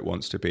thriller, although it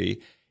wants to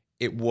be.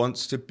 It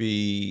wants to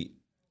be,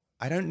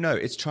 I don't know,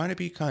 it's trying to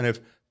be kind of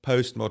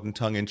postmodern,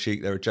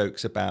 tongue-in-cheek. There are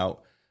jokes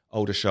about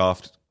older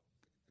Shaft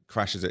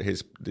crashes at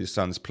his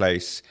son's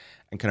place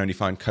and can only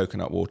find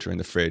coconut water in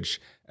the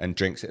fridge and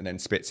drinks it and then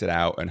spits it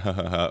out and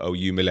oh,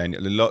 you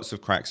millennial. Lots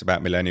of cracks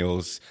about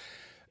millennials.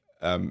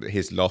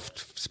 His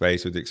loft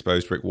space with the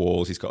exposed brick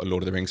walls. He's got a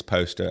Lord of the Rings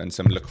poster and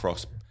some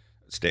lacrosse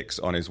sticks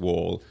on his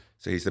wall.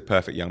 So he's the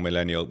perfect young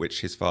millennial,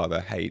 which his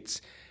father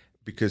hates.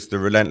 because the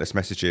relentless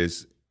message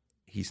is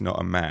he's not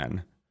a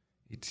man.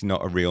 He's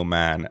not a real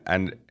man.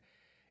 And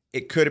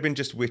it could have been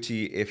just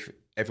witty if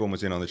everyone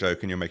was in on the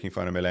joke and you're making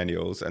fun of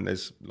millennials, and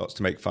there's lots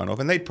to make fun of,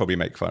 and they'd probably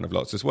make fun of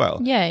lots as well.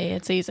 Yeah,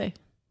 it's easy.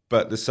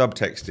 But the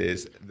subtext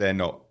is they're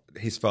not.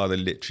 His father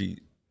literally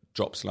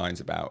drops lines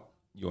about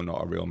you're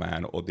not a real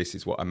man, or this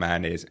is what a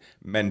man is.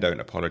 Men don't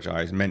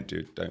apologize. Men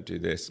don't do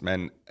this.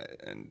 Men.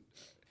 And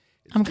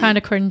I'm kind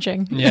of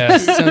cringing. Yeah,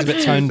 sounds a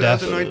bit tone deaf.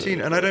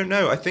 2019, and I don't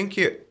know. I think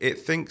it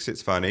thinks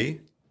it's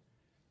funny.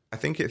 I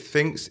think it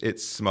thinks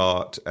it's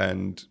smart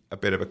and a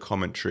bit of a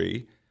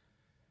commentary.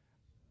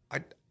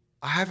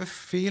 I have a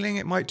feeling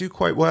it might do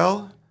quite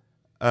well.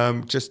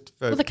 Just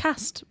for, Well, the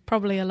cast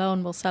probably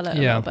alone will sell it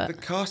a Yeah. little the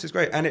bit. cast is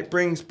great, and it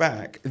brings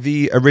back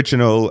the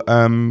original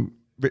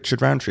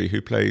Richard Roundtree,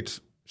 who played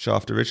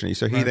Shaft originally.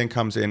 So he then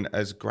comes in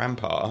as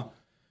Grandpa.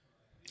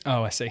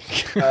 Oh, I see.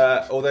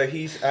 Although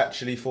he's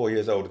actually 4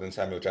 years older than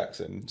Samuel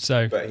Jackson.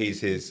 So- but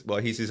he's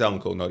his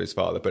uncle, not his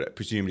father, but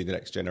presumably the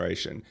next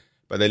generation.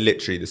 But they're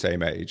literally the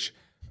same age.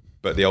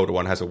 But the older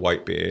one has a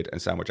white beard,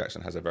 and Samuel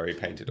Jackson has a very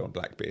painted on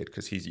black beard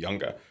because he's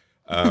younger.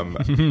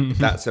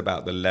 That's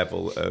about the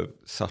level of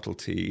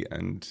subtlety,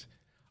 and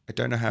I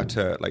don't know how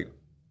to, like,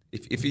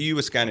 if you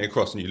were scanning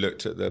across and you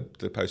looked at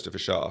the poster for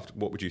Shaft,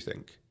 what would you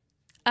think?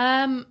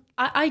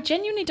 I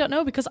genuinely don't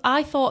know, because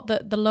I thought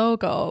that the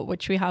logo,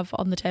 which we have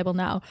on the table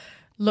now,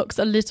 looks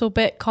a little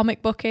bit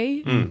comic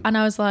booky, and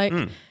I was like,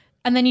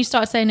 and then you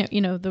started saying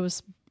it, there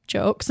was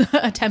jokes,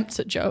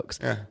 attempts at jokes,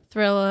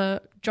 thriller,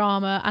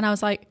 drama, and I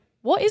was like,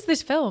 what is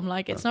this film?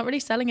 Like, it's not really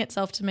selling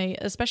itself to me,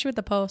 especially with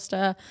the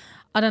poster.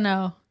 I don't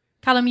know.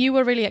 Callum, you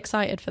were really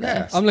excited for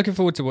this. I'm looking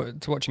forward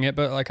to watching it,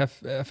 but like I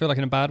feel like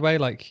in a bad way,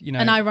 like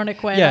An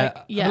ironic way. Yeah, like,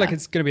 I feel like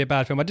it's going to be a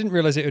bad film. I didn't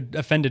realize it had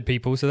offended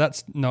people, so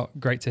that's not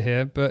great to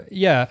hear. But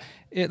yeah,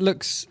 it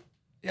looks.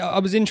 I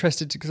was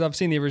interested because I've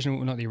seen the original,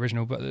 well, not the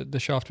original, but the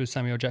Shaft with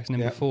Samuel Jackson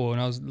in before,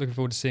 and I was looking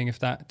forward to seeing if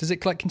that does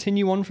it like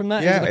continue on from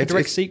that. Yeah, Is it like a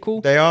direct it's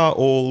sequel. They are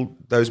all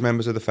those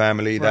members of the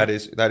family. Right.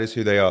 That is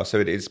who they are.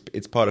 So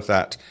it's part of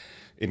that,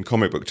 in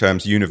comic book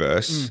terms,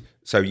 universe.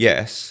 So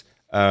yes,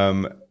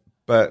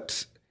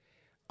 but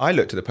I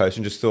looked at the poster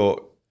and just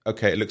thought,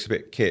 okay, it looks a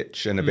bit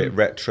kitsch and a bit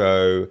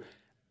retro,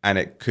 and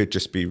it could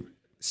just be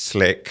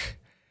slick.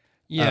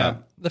 Yeah,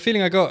 the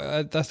feeling I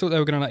got, I thought they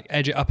were going to like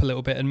edge it up a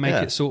little bit and make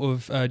it sort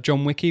of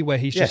John Wicky, where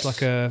he's just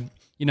like a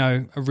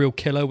a real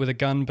killer with a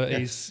gun, but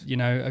he's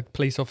a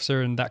police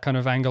officer and that kind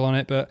of angle on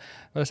it. But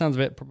by the sounds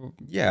of it,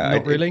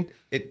 not really.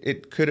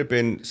 It could have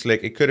been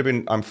slick. It could have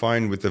been. I'm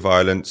fine with the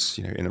violence,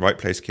 in the right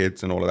place,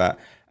 kids, and all of that,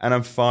 and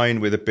I'm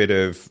fine with a bit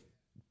of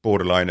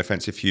borderline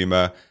offensive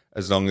humor,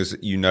 as long as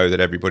you know that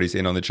everybody's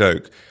in on the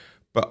joke.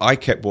 But I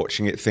kept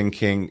watching it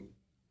thinking,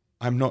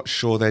 I'm not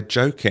sure they're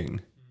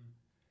joking.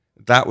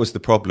 That was the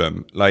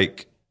problem.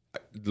 Like,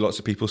 lots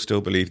of people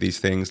still believe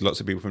these things. Lots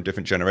of people from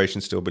different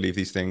generations still believe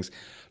these things.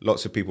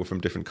 Lots of people from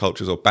different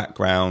cultures or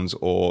backgrounds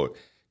or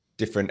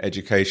different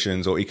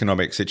educations or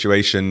economic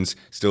situations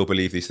still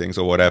believe these things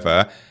or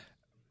whatever.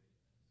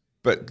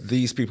 But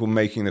these people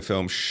making the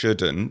film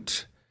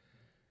shouldn't.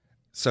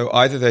 So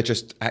either they're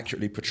just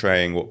accurately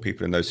portraying what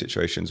people in those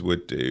situations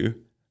would do,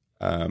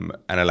 and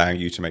allowing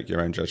you to make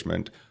your own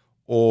judgment,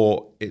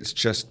 or it's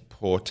just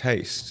poor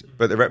taste.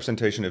 But the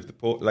representation of the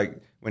poor,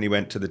 like when he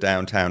went to the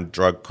downtown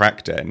drug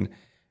crack den,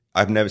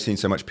 I've never seen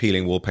so much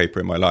peeling wallpaper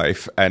in my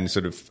life and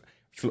sort of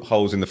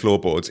holes in the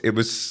floorboards. It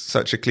was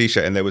such a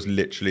cliche, and there was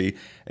literally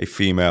a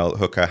female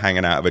hooker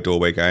hanging out of a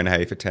doorway going,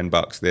 hey, for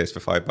 $10 this,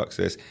 for $5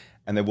 this.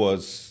 And there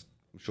was,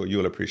 I'm sure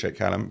you'll appreciate,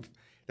 Callum,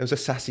 there was a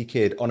sassy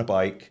kid on a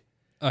bike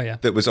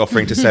that was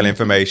offering to sell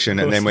information,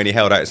 and then when he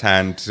held out his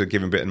hand to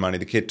give him a bit of money,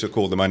 the kid took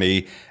all the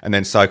money and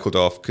then cycled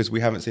off, because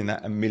we haven't seen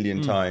that a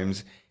million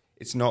times.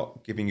 It's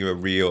not giving you a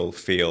real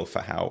feel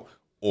for how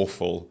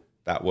awful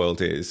that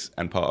world is,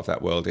 and part of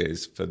that world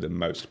is for the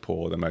most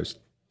poor, the most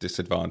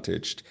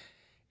disadvantaged.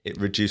 It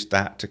reduced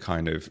that to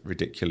kind of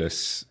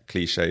ridiculous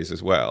cliches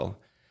as well.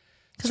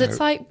 Because it's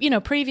like,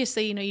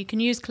 previously, you can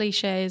use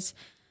cliches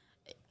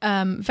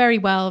very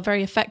well,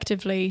 very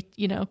effectively,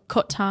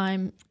 cut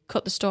time,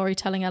 cut the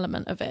storytelling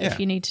element of it if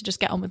you need to just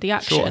get on with the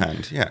action.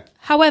 Shorthand, yeah.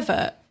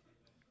 However,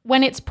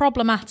 when it's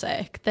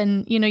problematic,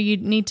 then, you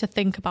need to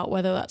think about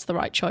whether that's the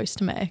right choice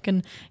to make.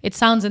 And it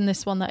sounds in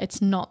this one that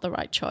it's not the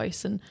right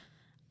choice. And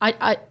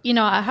I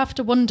have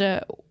to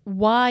wonder,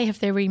 why have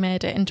they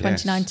remade it in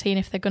 2019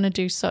 if they're going to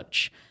do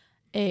such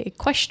a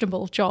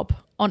questionable job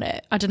on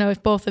it? I don't know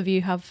if both of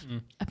you have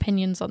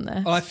opinions on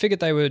this. Well, I figured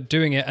they were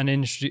doing it and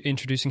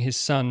introducing his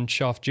son,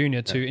 Shaft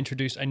Jr., to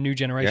introduce a new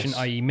generation,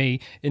 i.e.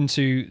 me,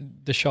 into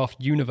the Shaft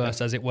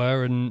universe, as it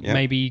were, and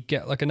maybe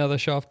get like another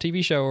Shaft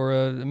TV show or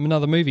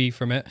another movie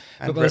from it.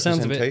 And but by the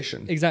sounds of it,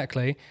 representation.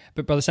 exactly.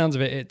 But by the sounds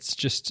of it, it's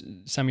just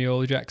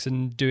Samuel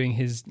Jackson doing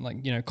his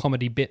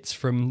comedy bits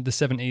from the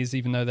 70s,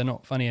 even though they're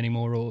not funny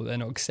anymore or they're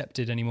not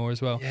accepted anymore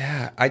as well.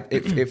 Yeah,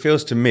 it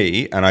feels to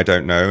me, and I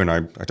don't know, and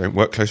I don't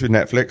work closely with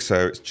Netflix,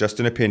 so it's just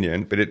an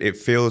opinion, but it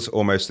feels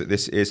almost that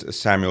this is a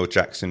Samuel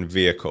Jackson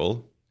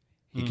vehicle.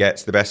 He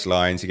gets the best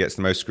lines, he gets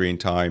the most screen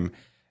time,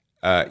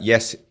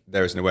 yes,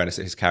 there is an awareness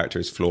that his character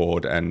is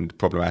flawed and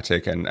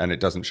problematic, and it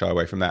doesn't shy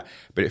away from that.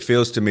 But it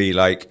feels to me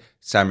like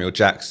Samuel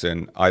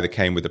Jackson either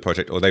came with the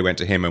project or they went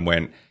to him and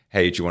went,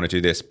 hey, do you want to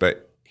do this?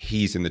 But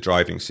he's in the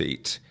driving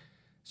seat.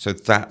 So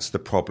that's the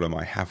problem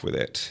I have with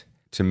it.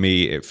 To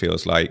me, it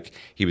feels like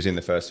he was in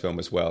the first film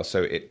as well.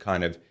 So it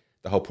kind of,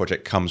 the whole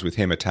project comes with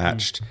him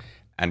attached,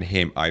 and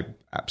him, I'm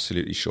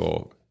absolutely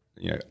sure,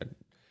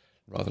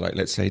 rather like,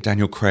 let's say,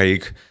 Daniel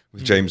Craig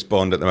with James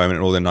Bond at the moment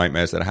and all the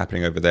nightmares that are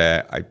happening over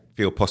there. I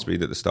feel possibly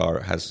that the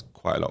star has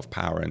quite a lot of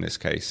power in this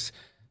case.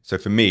 So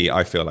for me,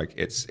 I feel like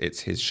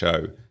it's his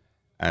show.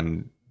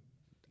 And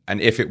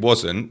if it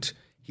wasn't,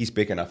 he's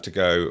big enough to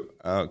go,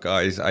 oh,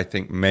 guys, I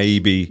think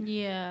maybe.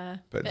 Yeah,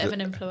 but bit of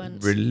an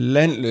influence.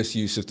 Relentless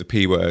use of the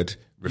P word,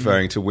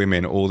 referring to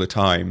women all the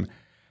time.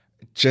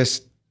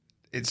 Just,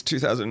 it's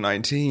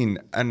 2019,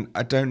 and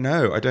I don't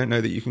know. I don't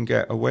know that you can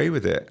get away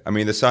with it. I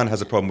mean, the son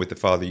has a problem with the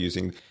father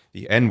using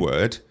the N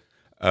word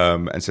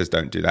and says,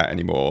 don't do that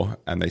anymore.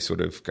 And they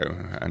sort of go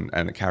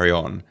and carry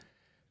on.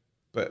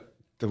 But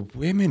the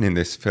women in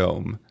this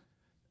film,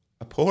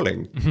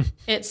 appalling.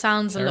 It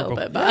sounds Terrible. a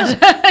little bit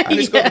bad. And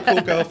it's got the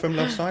cool girl from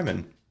Love,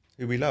 Simon,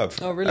 who we love.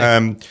 Oh, really?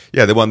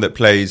 Yeah, the one that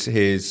plays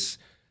his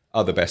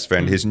other best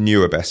friend, his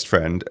newer best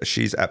friend.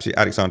 She's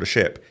absolutely Alexandra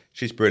Shipp.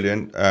 She's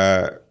brilliant.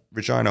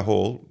 Regina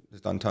Hall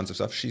has done tons of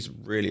stuff. She's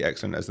really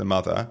excellent as the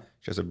mother.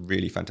 She has a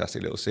really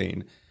fantastic little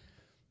scene.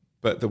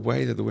 But the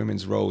way that the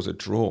women's roles are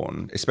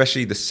drawn,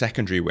 especially the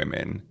secondary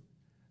women,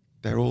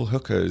 they're all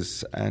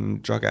hookers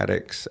and drug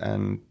addicts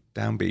and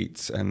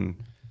downbeats, and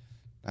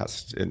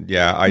that's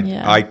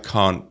I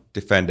can't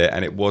defend it,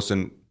 and it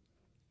wasn't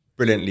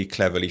brilliantly,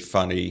 cleverly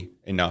funny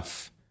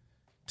enough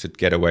to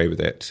get away with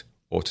it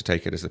or to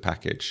take it as a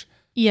package.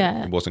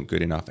 Yeah. It wasn't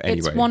good enough anyway.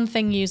 It's one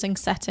thing using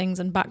settings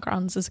and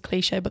backgrounds as a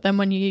cliche, but then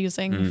when you're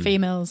using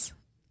females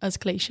as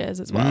cliches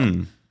as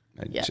well.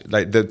 Yeah.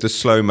 Like the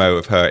slow-mo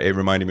of her, it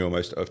reminded me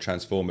almost of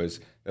Transformers.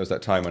 There was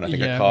that time when I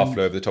think a car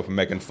flew over the top of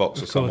Megan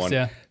Fox or someone.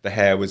 Yeah. The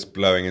hair was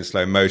blowing in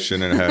slow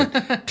motion and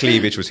her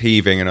cleavage was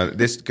heaving. And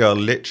this girl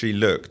literally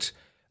looked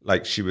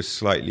like she was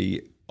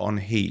slightly on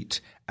heat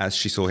as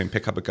she saw him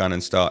pick up a gun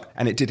and start.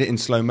 And it did it in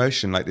slow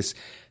motion, like this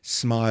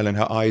smile, and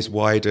her eyes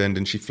widened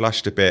and she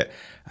flushed a bit.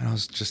 And I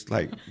was just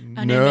like,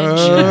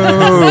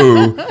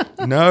 no.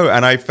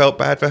 And I felt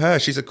bad for her.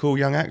 She's a cool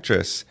young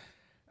actress.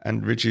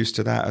 And reduced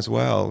to that as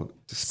well.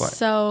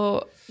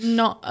 So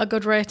not a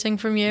good rating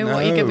from you. No,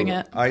 what are you giving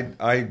it?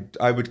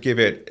 I would give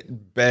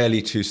it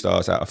barely 2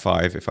 stars out of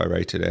 5 if I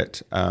rated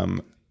it.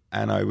 And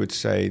I would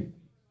say,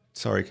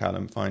 sorry,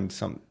 Callum, find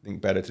something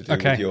better to do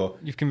with your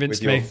you've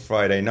convinced with me. Your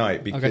Friday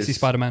night. Because, I'll go see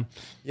Spider-Man.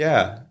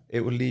 Yeah,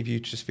 it will leave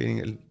you just feeling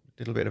a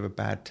little bit of a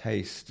bad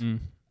taste.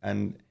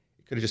 And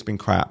it could have just been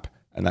crap,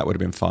 and that would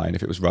have been fine.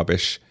 If it was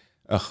rubbish,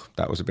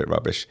 that was a bit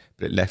rubbish.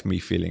 But it left me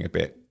feeling a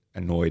bit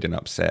annoyed and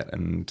upset,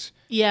 and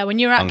when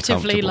you're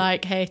actively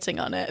like hating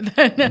on it,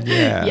 then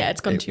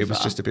it's gone too far. It was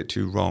just a bit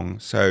too wrong.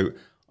 So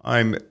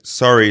I'm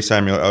sorry,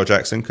 Samuel L.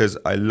 Jackson, because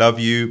I love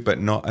you, but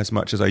not as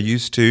much as I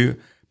used to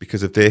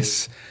because of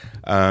this.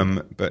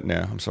 But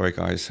no, I'm sorry,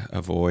 guys.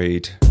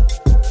 Avoid.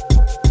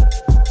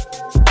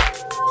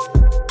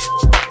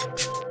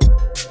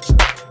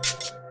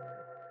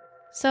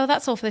 So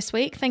that's all for this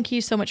week. Thank you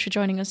so much for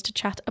joining us to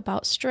chat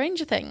about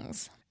Stranger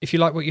Things. If you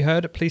like what you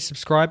heard, please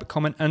subscribe,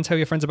 comment, and tell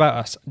your friends about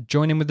us.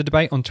 Join in with the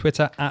debate on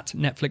Twitter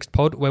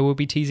 @NetflixPod, where we'll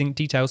be teasing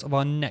details of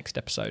our next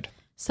episode.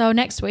 So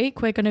next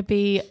week, we're going to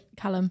be,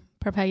 Callum,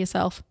 prepare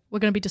yourself. We're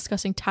going to be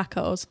discussing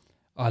tacos.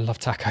 I love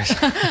tacos.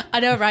 I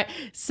know, right?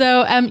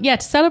 So,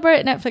 to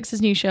celebrate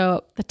Netflix's new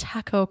show, The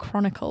Taco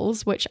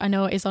Chronicles, which I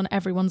know is on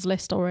everyone's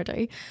list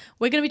already,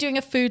 we're going to be doing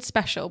a food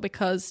special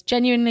because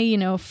genuinely,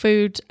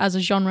 food as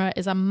a genre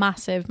is a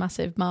massive,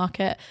 massive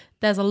market.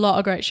 There's a lot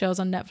of great shows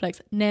on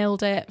Netflix.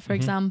 Nailed It, for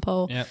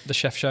example. Yeah, the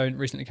Chef Show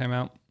recently came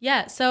out.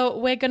 Yeah, so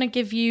we're going to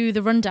give you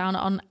the rundown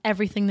on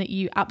everything that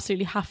you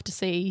absolutely have to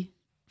see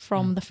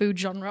from the food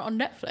genre on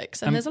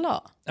Netflix, and there's a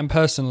lot. And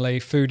personally,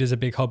 food is a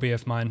big hobby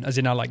of mine, as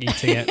in I like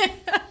eating it.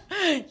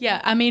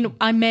 Yeah, I mean,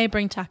 I may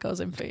bring tacos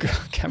in food.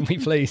 Can we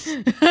please?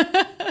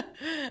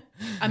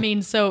 I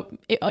mean, so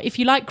if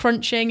you like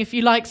crunching, if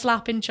you like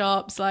slapping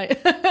chops,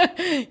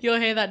 you'll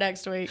hear that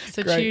next week.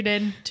 So Tune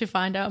in to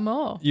find out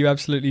more. You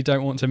absolutely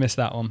don't want to miss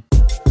that one.